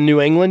grew up in New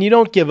England, you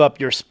don't give up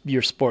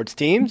your sports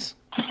teams.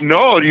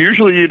 No,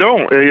 usually you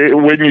don't.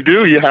 When you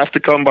do, you have to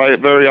come by it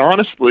very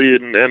honestly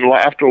and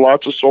after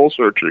lots of soul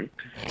searching.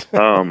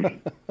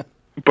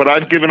 But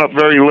I've given up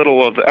very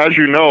little of, as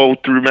you know,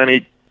 through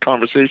many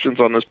conversations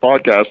on this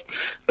podcast,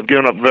 I've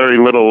given up very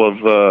little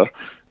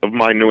of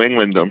my New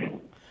Englanddom.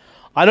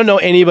 I don't know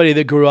anybody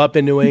that grew up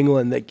in New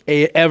England that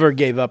ever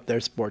gave up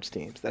their sports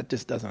teams. That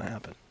just doesn't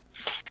happen.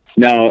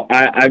 No,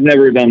 I've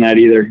never done that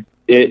either.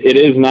 It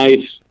is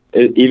nice,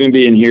 even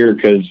being here,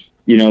 because,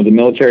 the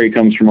military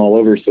comes from all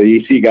over, so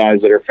you see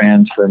guys that are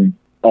fans from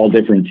all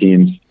different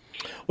teams.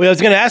 Well, I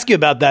was going to ask you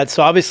about that.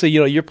 So obviously,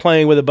 you're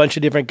playing with a bunch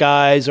of different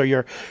guys, or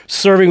you're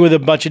serving with a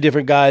bunch of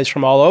different guys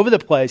from all over the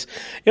place.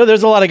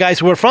 There's a lot of guys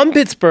who are from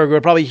Pittsburgh who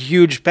are probably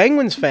huge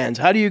Penguins fans.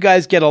 How do you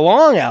guys get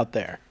along out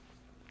there?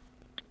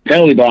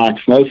 Penalty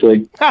box,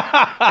 mostly.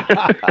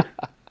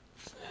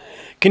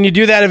 Can you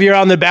do that if you're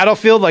on the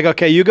battlefield? Like,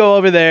 okay, you go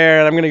over there,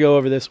 and I'm going to go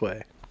over this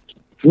way.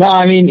 No,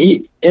 I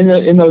mean,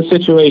 in those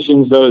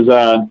situations,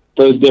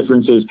 those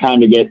differences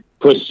kind of get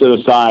pushed to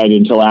the side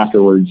until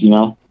afterwards,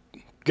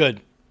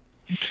 Good.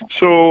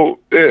 So,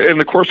 in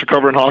the course of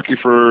covering hockey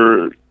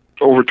for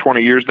over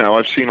 20 years now,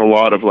 I've seen a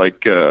lot of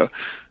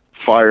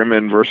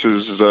firemen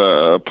versus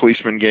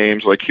policemen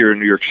games. Like here in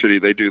New York City,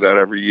 they do that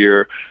every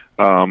year.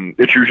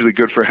 It's usually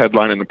good for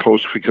headline in the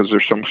Post because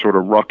there's some sort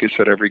of ruckus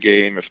at every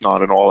game, if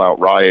not an all-out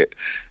riot.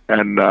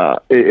 And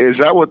is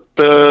that what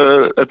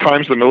at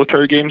times the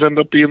military games end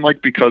up being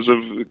like because of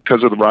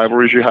the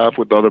rivalries you have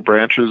with other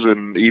branches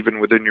and even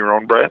within your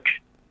own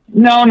branch?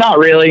 No, not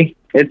really.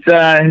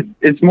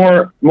 It's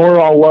more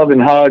all love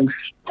and hugs.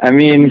 I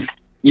mean,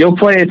 you'll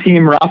play a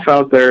team rough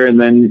out there, and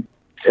then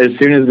as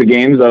soon as the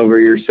game's over,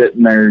 you're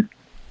sitting there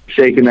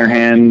shaking their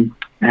hand,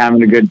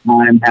 having a good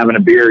time, having a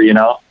beer, you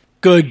know?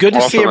 Good to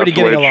Also, see everybody that's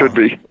the way getting it along. should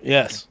be.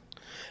 Yes.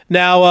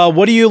 Now,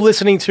 what are you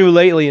listening to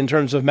lately in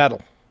terms of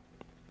metal?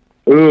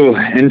 Ooh,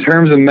 in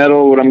terms of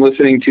metal, what I'm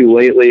listening to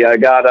lately, I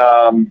got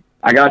some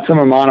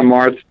Amon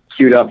Amarth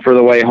queued up for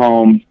the way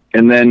home,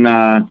 and then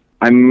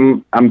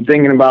I'm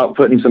thinking about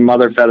putting some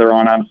Mother Feather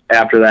on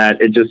after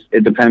that.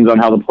 It depends on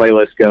how the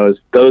playlist goes.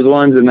 Those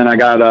ones, and then I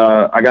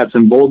got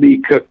some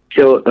Volbeat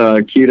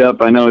queued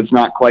up. I know it's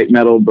not quite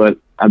metal, but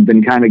I've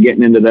been kind of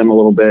getting into them a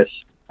little bit.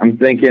 I'm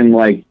thinking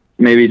like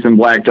maybe some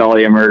Black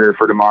Dahlia Murder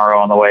for tomorrow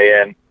on the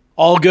way in.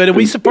 All good, and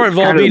we support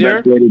Volbeat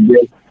here.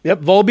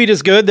 Yep, Volbeat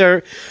is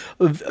good.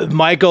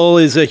 Michael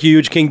is a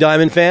huge King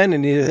Diamond fan,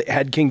 and he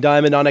had King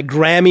Diamond on a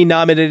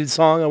Grammy-nominated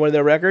song on one of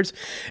their records.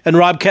 And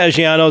Rob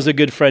Caggiano is a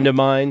good friend of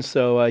mine,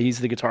 so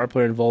he's the guitar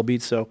player in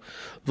Volbeat. So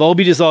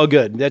Volbeat is all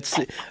good. That's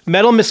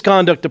Metal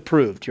Misconduct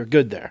approved. You're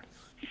good there.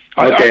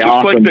 Okay, I just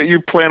awesome. like that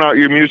you plan out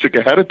your music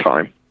ahead of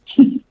time.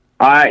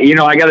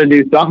 I got to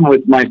do something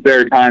with my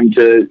spare time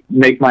to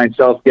make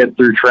myself get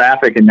through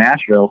traffic in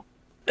Nashville.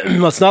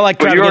 Well, it's not like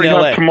But traffic you already in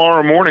LA. have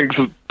tomorrow morning's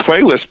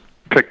playlist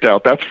picked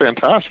out. That's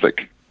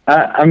fantastic.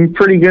 I'm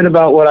pretty good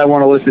about what I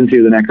want to listen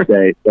to the next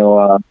day.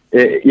 So,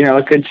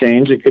 it could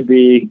change. It could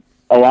be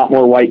a lot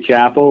more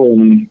Whitechapel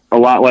and a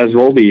lot less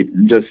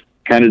Volbeat. It just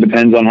kind of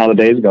depends on how the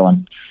day's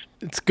going.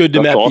 It's good to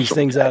That's map awesome. these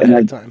things out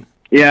ahead of time.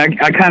 Yeah,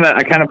 I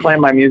kind of plan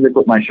my music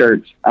with my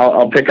shirts.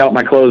 I'll pick out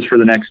my clothes for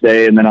the next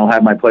day, and then I'll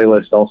have my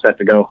playlist all set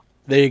to go.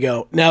 There you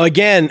go. Now,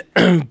 again,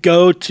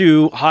 go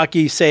to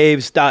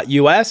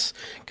hockeysaves.us.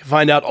 You can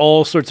find out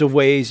all sorts of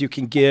ways you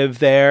can give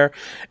there.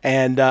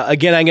 And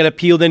again, I'm going to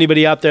appeal to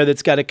anybody out there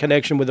that's got a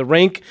connection with a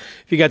rink.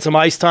 If you got some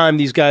ice time,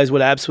 these guys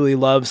would absolutely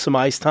love some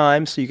ice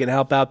time, so you can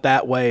help out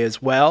that way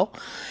as well.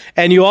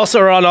 And you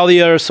also are on all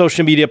the other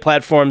social media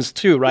platforms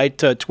too, right?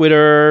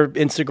 Twitter,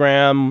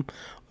 Instagram.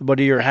 What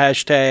are your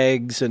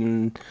hashtags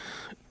and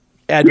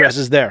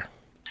addresses there?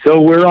 So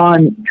we're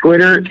on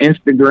Twitter,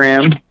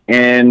 Instagram,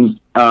 and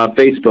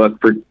Facebook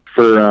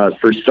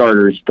for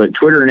starters. But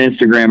Twitter and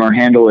Instagram, our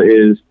handle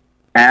is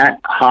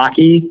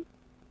 @hockey_saves.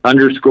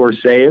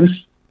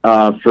 For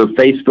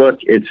Facebook,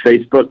 it's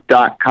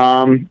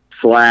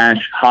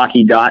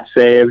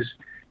facebook.com/hockey.saves.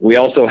 We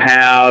also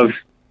have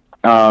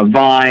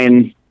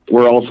Vine.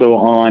 We're also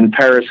on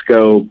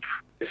Periscope.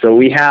 So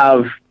we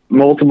have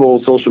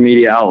multiple social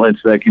media outlets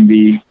that can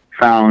be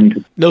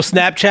found. No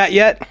Snapchat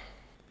yet?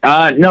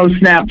 No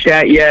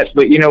Snapchat yet,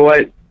 but you know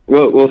what?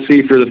 We'll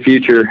see for the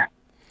future.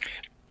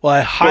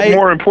 Well, But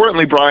more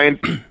importantly, Brian,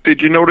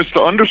 did you notice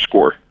the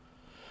underscore?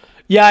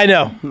 Yeah, I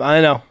know.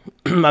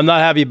 I'm not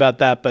happy about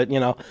that, but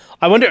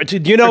I wonder. Do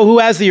you know who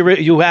has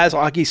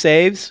Hockey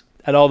Saves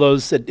at all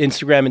those at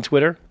Instagram and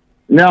Twitter?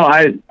 No,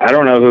 I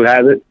don't know who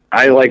has it.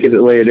 I like it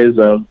the way it is,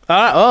 though.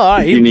 All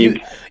right. Unique.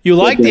 You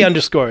like the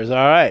underscores. All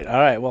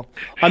right. Well,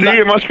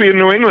 It must be a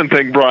New England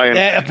thing, Brian.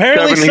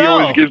 Apparently Kevin, so. He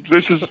always gives,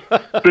 this is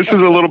a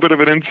little bit of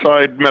an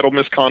inside Metal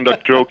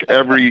Misconduct joke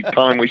every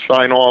time we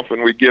sign off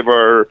and we give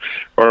our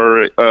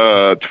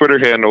Twitter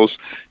handles.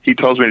 He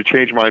tells me to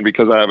change mine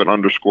because I have an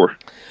underscore.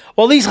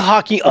 Well, at least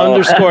hockey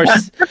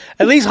underscores.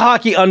 At least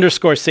hockey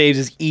underscore saves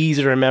is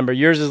easy to remember.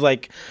 Yours is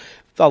like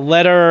a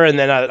letter and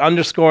then an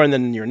underscore and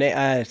then your name.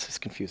 It's just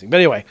confusing. But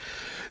anyway.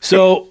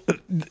 So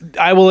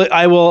I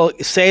will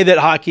say that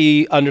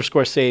hockey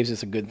underscore saves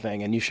is a good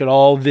thing, and you should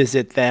all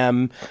visit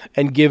them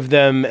and give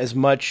them as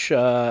much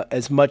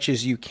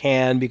as you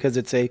can, because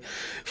it's a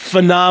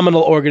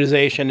phenomenal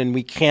organization, and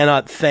we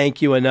cannot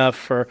thank you enough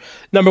for,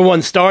 number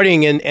one,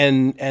 starting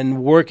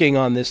and working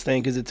on this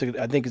thing, because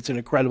I think it's an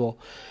incredible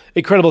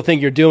thing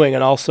you're doing,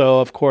 and also,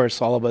 of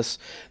course, all of us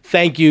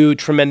thank you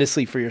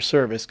tremendously for your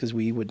service, because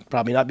we would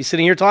probably not be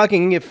sitting here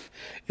talking if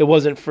it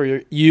wasn't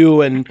for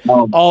you and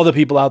all the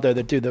people out there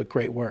that do the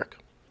great work.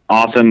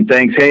 Awesome,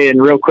 thanks. Hey,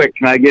 and real quick,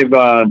 can I give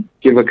a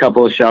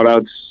couple of shout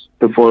outs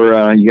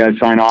before you guys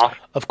sign off?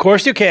 Of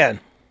course you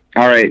can.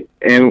 All right,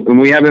 and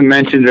we haven't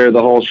mentioned her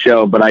the whole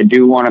show, but I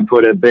do want to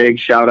put a big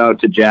shout out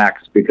to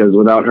Jax, because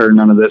without her,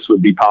 none of this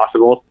would be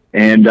possible.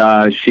 And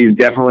she's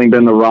definitely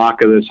been the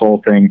rock of this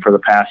whole thing for the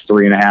past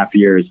 3.5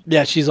 years.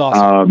 Yeah, she's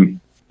awesome.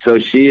 So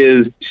she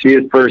is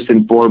first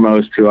and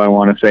foremost who I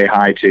want to say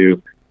hi to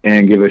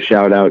and give a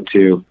shout out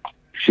to.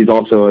 She's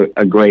also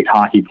a great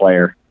hockey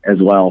player as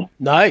well.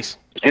 Nice.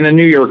 And a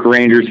New York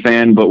Rangers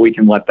fan, but we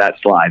can let that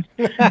slide.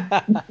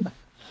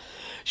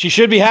 She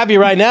should be happy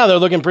right now. They're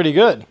looking pretty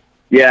good.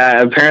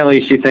 Yeah,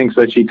 apparently she thinks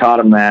that she taught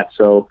him that.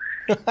 So,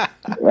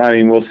 I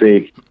mean, we'll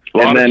see. A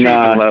lot of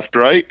season left,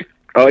 right?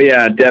 Oh,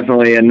 yeah,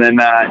 definitely. And then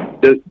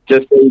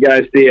just so you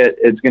guys see it,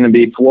 it's going to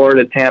be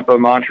Florida, Tampa,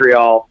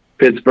 Montreal,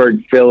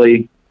 Pittsburgh,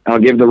 Philly. I'll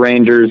give the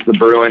Rangers, the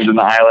Bruins, and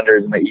the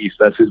Islanders in the East.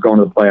 That's who's going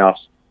to the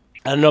playoffs.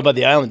 I don't know about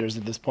the Islanders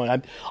at this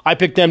point. I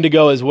picked them to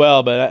go as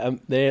well, but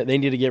they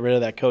need to get rid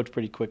of that coach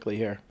pretty quickly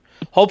here.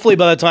 Hopefully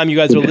by the time you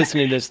guys are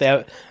listening to this,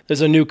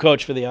 there's a new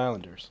coach for the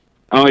Islanders.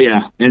 Oh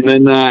yeah, and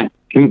then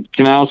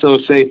can I also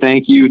say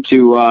thank you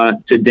to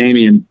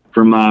Damien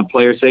from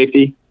Player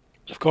Safety?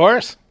 Of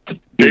course.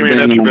 Damien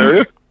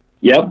Echeverria?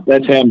 Yep,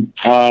 that's him.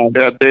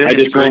 Damien's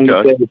a great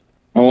guy.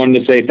 I wanted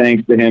to say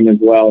thanks to him as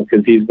well,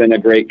 because he's been a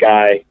great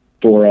guy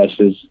for us,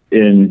 is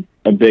in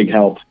a big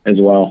help as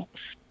well.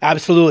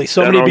 Absolutely.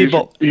 So many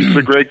people. He's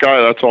a great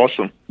guy. That's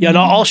awesome. Yeah, and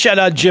I'll shout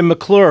out Jim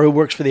McClure, who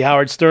works for the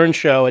Howard Stern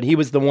Show, and he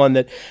was the one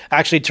that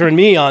actually turned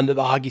me on to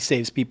the Hockey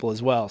Saves people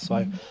as well.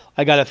 So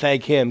I got to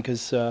thank him,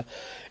 because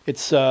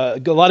it's a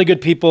lot of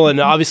good people, and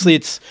obviously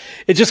it's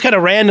just kind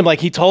of random. Like,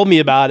 he told me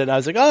about it, and I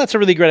was like, oh, that's a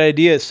really great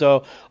idea.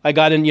 So I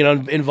got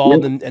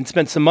involved and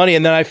spent some money,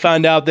 and then I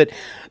found out that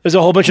there's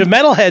a whole bunch of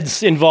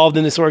metalheads involved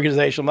in this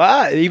organization.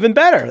 Even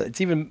better. It's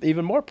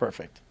even more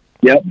perfect.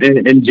 Yep,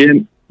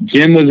 and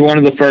Jim was one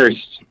of the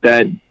first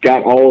that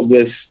got all of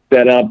this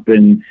set up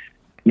and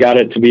got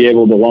it to be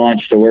able to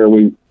launch to where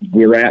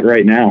we're at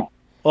right now.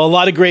 Well, a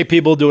lot of great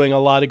people doing a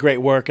lot of great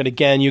work. And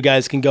again, you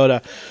guys can go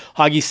to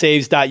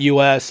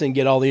hockeysaves.us and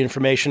get all the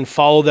information.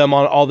 Follow them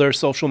on all their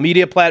social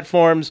media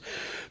platforms.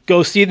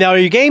 Go see. Now,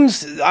 your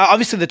games,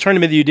 obviously the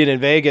tournament that you did in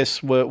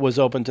Vegas was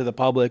open to the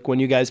public. When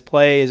you guys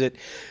play, do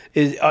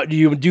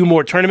you do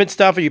more tournament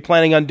stuff? Are you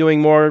planning on doing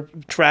more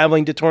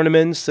traveling to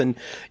tournaments? And,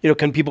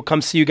 can people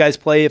come see you guys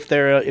play if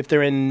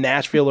they're in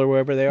Nashville or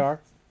wherever they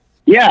are?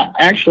 Yeah,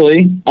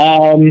 actually.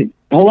 Hold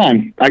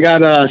on. I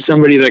got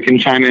somebody that can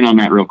chime in on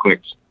that real quick.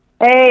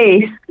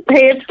 Hey,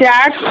 it's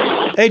Jax.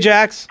 Hey,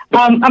 Jax.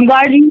 I'm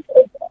glad you.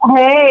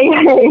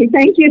 Hey,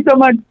 thank you so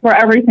much for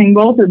everything,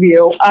 both of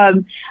you.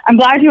 I'm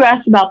glad you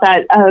asked about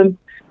that.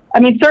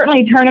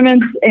 Certainly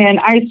tournaments and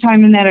ice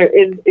time in that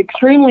is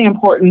extremely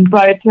important,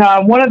 but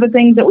one of the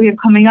things that we have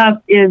coming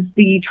up is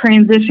the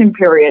transition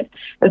period.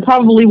 It's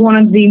probably one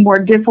of the more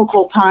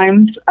difficult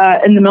times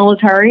in the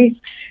military,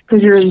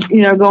 because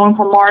you're, going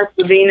from Mars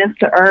to Venus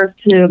to Earth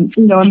to,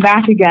 and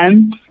back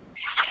again.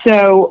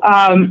 So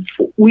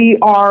we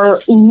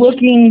are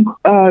looking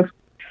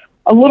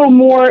a little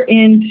more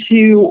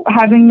into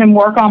having them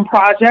work on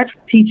projects,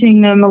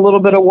 teaching them a little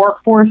bit of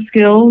workforce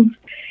skills,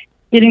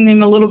 getting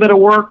them a little bit of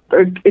work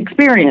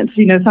experience,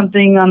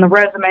 something on the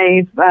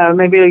resume,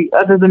 maybe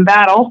other than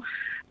battle.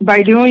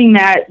 By doing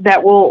that,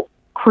 that will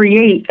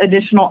create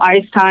additional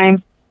ice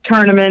time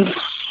tournaments.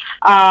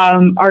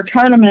 Our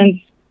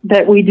tournaments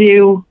that we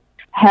do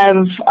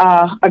have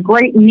a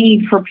great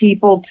need for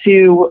people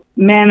to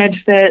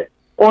manage that,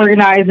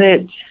 organize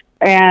it.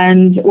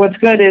 And what's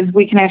good is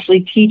we can actually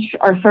teach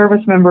our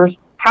service members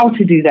how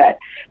to do that.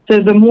 So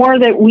the more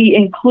that we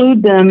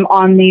include them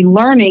on the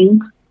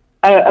learning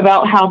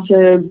about how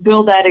to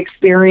build that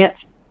experience,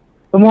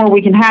 the more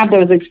we can have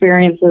those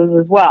experiences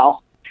as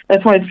well.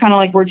 That's why it's kind of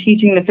like we're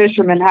teaching the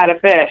fishermen how to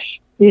fish,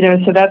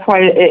 so that's why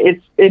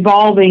it's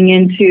evolving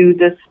into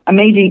this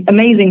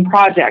amazing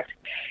project.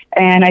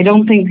 And I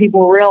don't think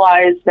people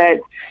realize that,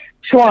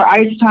 sure,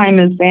 ice time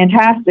is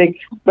fantastic,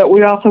 but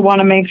we also want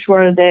to make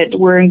sure that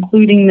we're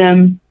including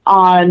them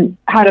on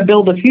how to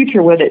build a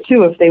future with it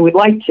too, if they would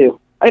like to.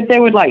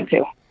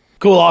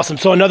 Cool, awesome.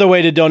 So another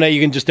way to donate,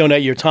 you can just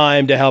donate your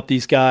time to help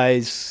these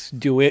guys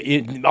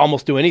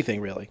almost do anything,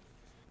 really.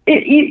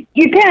 You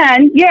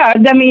can, yeah.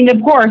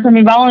 Of course.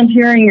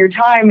 Volunteering your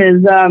time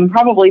is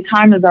probably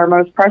time is our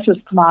most precious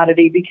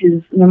commodity,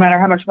 because no matter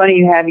how much money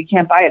you have, you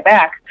can't buy it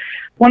back.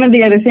 One of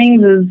the other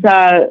things is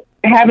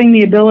having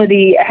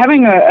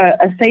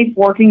a safe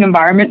working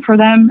environment for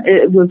them.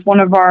 It was one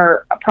of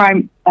our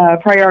prime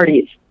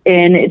priorities.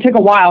 And it took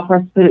a while for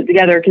us to put it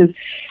together, because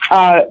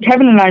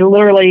Kevin and I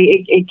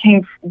literally, it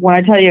came, when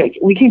I tell you,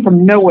 we came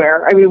from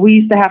nowhere. We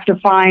used to have to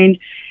find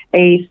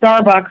a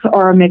Starbucks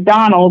or a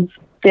McDonald's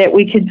that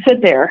we could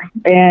sit there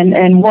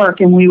and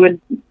work, and we would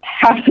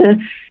have to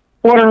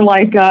order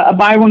like a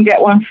buy one,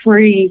 get one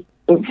free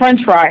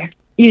French fry,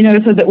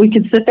 so that we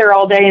could sit there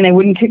all day and they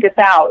wouldn't kick us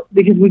out,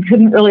 because we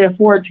couldn't really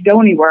afford to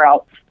go anywhere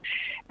else.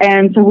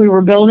 And so we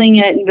were building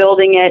it,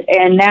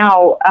 and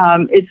now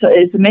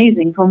it's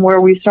amazing from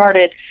where we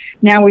started.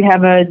 Now we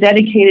have a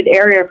dedicated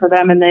area for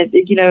them, and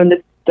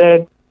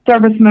the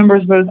service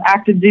members, both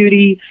active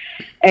duty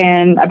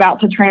and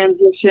about to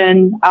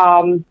transition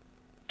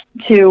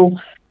to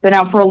been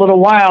out for a little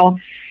while.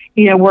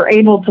 We're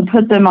able to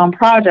put them on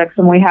projects,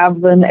 and we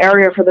have an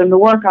area for them to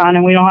work on,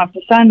 and we don't have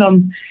to send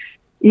them,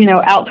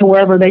 out to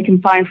wherever they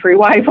can find free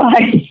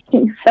Wi-Fi.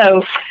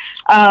 So.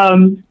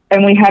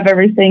 And we have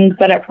everything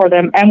set up for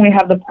them, and we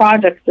have the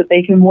projects that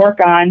they can work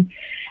on.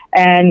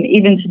 And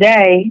even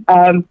today,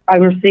 I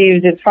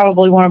received, it's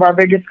probably one of our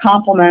biggest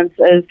compliments,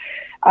 is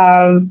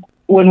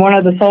when one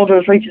of the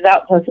soldiers reaches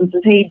out to us and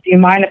says, hey, do you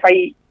mind if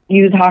I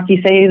use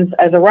Hockey Saves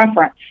as a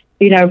reference?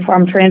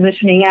 I'm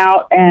transitioning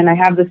out and I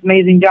have this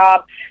amazing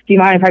job. Do you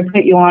mind if I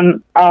put you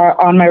on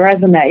my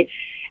resume?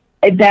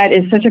 That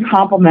is such a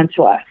compliment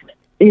to us,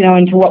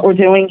 into what we're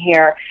doing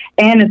here.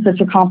 And it's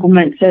such a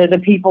compliment to the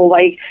people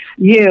like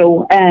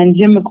you and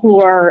Jim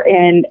McClure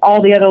and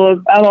all the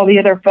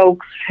other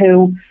folks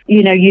who,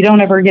 you don't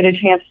ever get a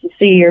chance to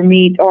see or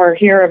meet or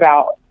hear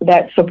about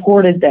that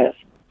supported this.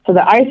 So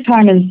the ice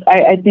time is,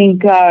 I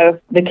think,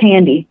 the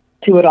candy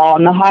to it all,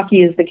 and the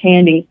hockey is the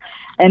candy.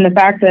 And the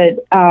fact that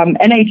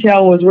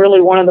NHL was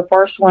really one of the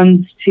first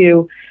ones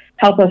to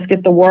help us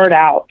get the word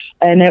out,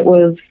 and it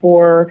was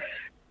for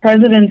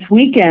President's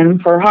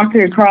Weekend for Hockey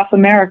Across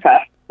America.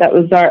 That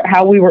was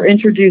how we were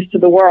introduced to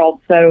the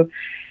world. So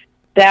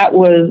that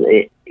was,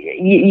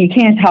 you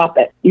can't top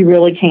it. You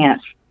really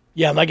can't.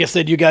 Yeah, like I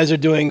said, you guys are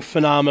doing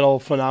phenomenal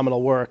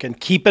work, and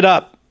keep it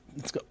up.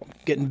 It's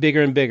getting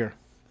bigger and bigger.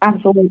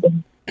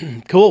 Absolutely.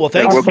 Cool. Well,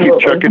 thanks. We'll keep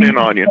checking in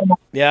on you.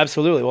 Yeah,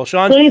 absolutely. Well,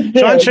 Sean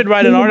should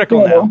write an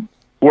article now.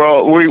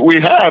 Well,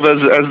 we have,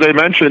 as they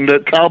mentioned,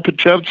 that Tal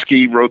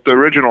Pachevsky wrote the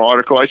original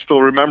article. I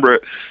still remember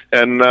it.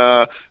 And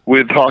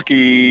with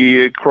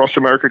Hockey Across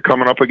America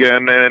coming up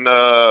again, and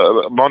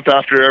a month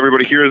after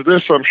everybody hears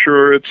this, I'm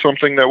sure it's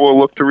something that we'll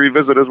look to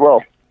revisit as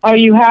well. Oh,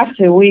 you have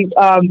to.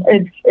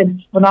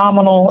 It's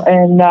phenomenal,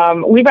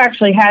 and we've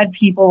actually had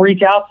people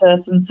reach out to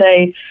us and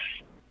say,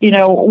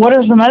 what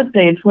are some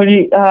updates?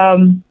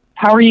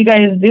 How are you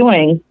guys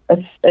doing?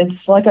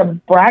 It's like a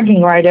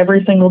bragging right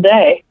every single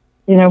day.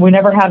 We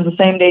never have the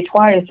same day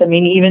twice. I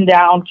mean, even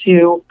down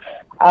to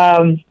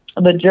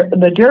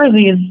the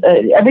jerseys,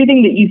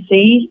 everything that you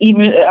see,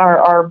 even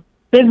our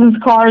business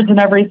cards and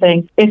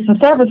everything. It's the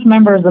service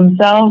members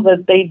themselves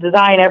that they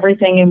design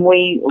everything, and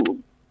we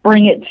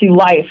bring it to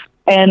life.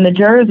 And the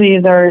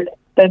jerseys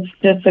that's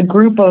just a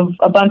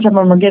bunch of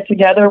them will get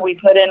together. We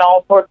put in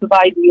all sorts of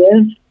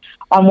ideas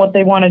on what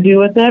they want to do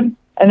with it,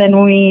 and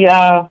then we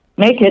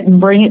make it and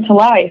bring it to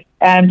life.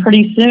 And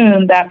pretty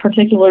soon that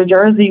particular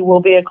jersey will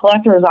be a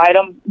collector's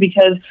item,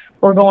 because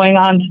we're going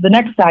on to the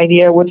next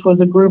idea, which was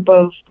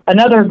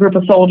another group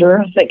of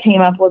soldiers that came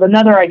up with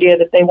another idea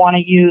that they want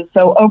to use.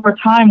 So over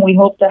time, we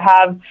hope to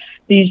have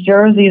these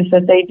jerseys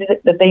that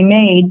they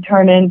made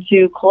turn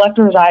into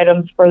collector's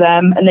items for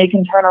them, and they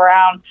can turn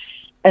around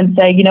and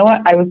say, you know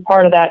what, I was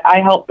part of that.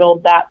 I helped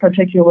build that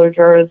particular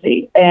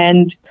jersey.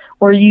 And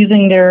we're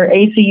using their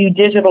ACU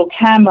digital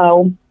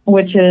camo,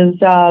 which is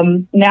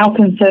now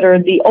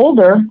considered the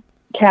older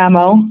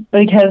camo,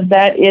 because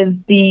that is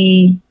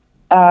the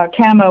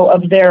camo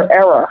of their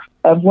era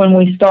of when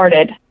we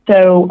started.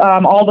 So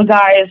all the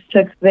guys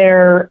took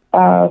their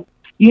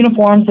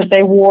uniforms that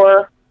they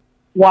wore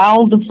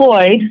while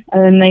deployed,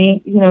 and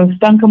they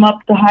stunk them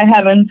up to high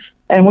heavens,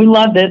 and we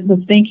loved it. The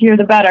stinkier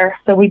the better.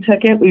 So we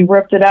took it, we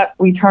ripped it up,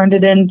 we turned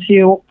it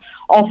into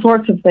all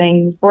sorts of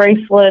things: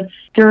 bracelets,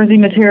 jersey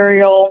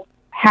material,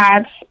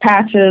 hats,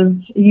 patches,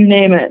 you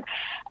name it.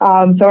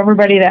 So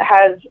everybody that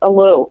has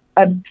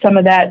some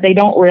of that, they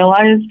don't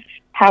realize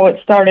how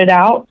it started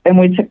out. And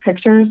we took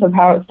pictures of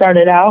how it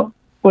started out,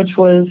 which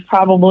was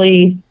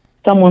probably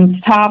someone's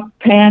top,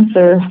 pants,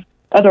 or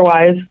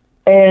otherwise.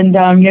 And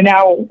you're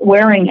now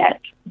wearing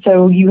it.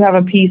 So you have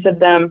a piece of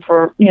them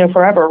for,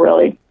 forever,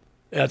 really.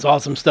 That's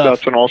awesome stuff.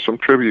 That's an awesome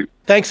tribute.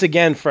 Thanks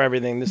again for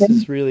everything. This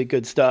is really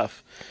good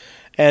stuff.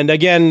 And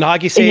again,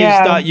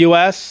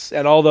 hockeysaves.us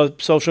and all the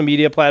social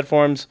media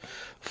platforms.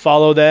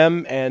 Follow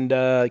them and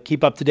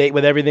keep up to date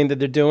with everything that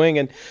they're doing.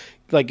 And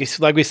like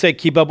we said,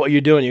 keep up what you're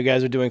doing. You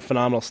guys are doing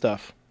phenomenal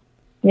stuff.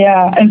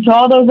 Yeah, and to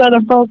all those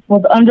other folks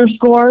with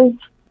underscores,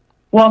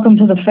 welcome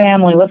to the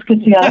family. Let's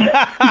get together.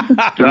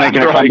 That's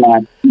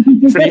right.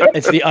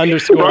 It's the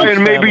underscore.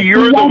 Brian, maybe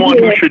you're the one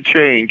who should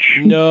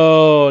change.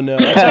 No.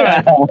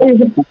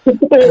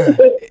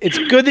 It's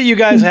good that you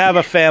guys have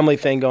a family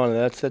thing going.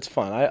 That's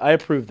fun. I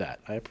approve that.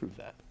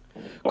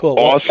 Cool.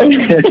 Awesome.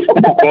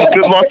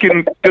 Well,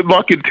 good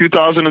luck in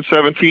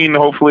 2017.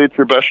 Hopefully, it's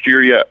your best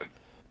year yet.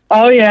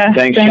 Oh yeah.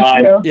 Thanks, Thank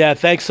Sean. you. Yeah,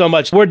 thanks so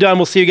much. We're done.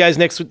 We'll see you guys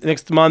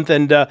next month,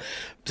 and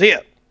see ya.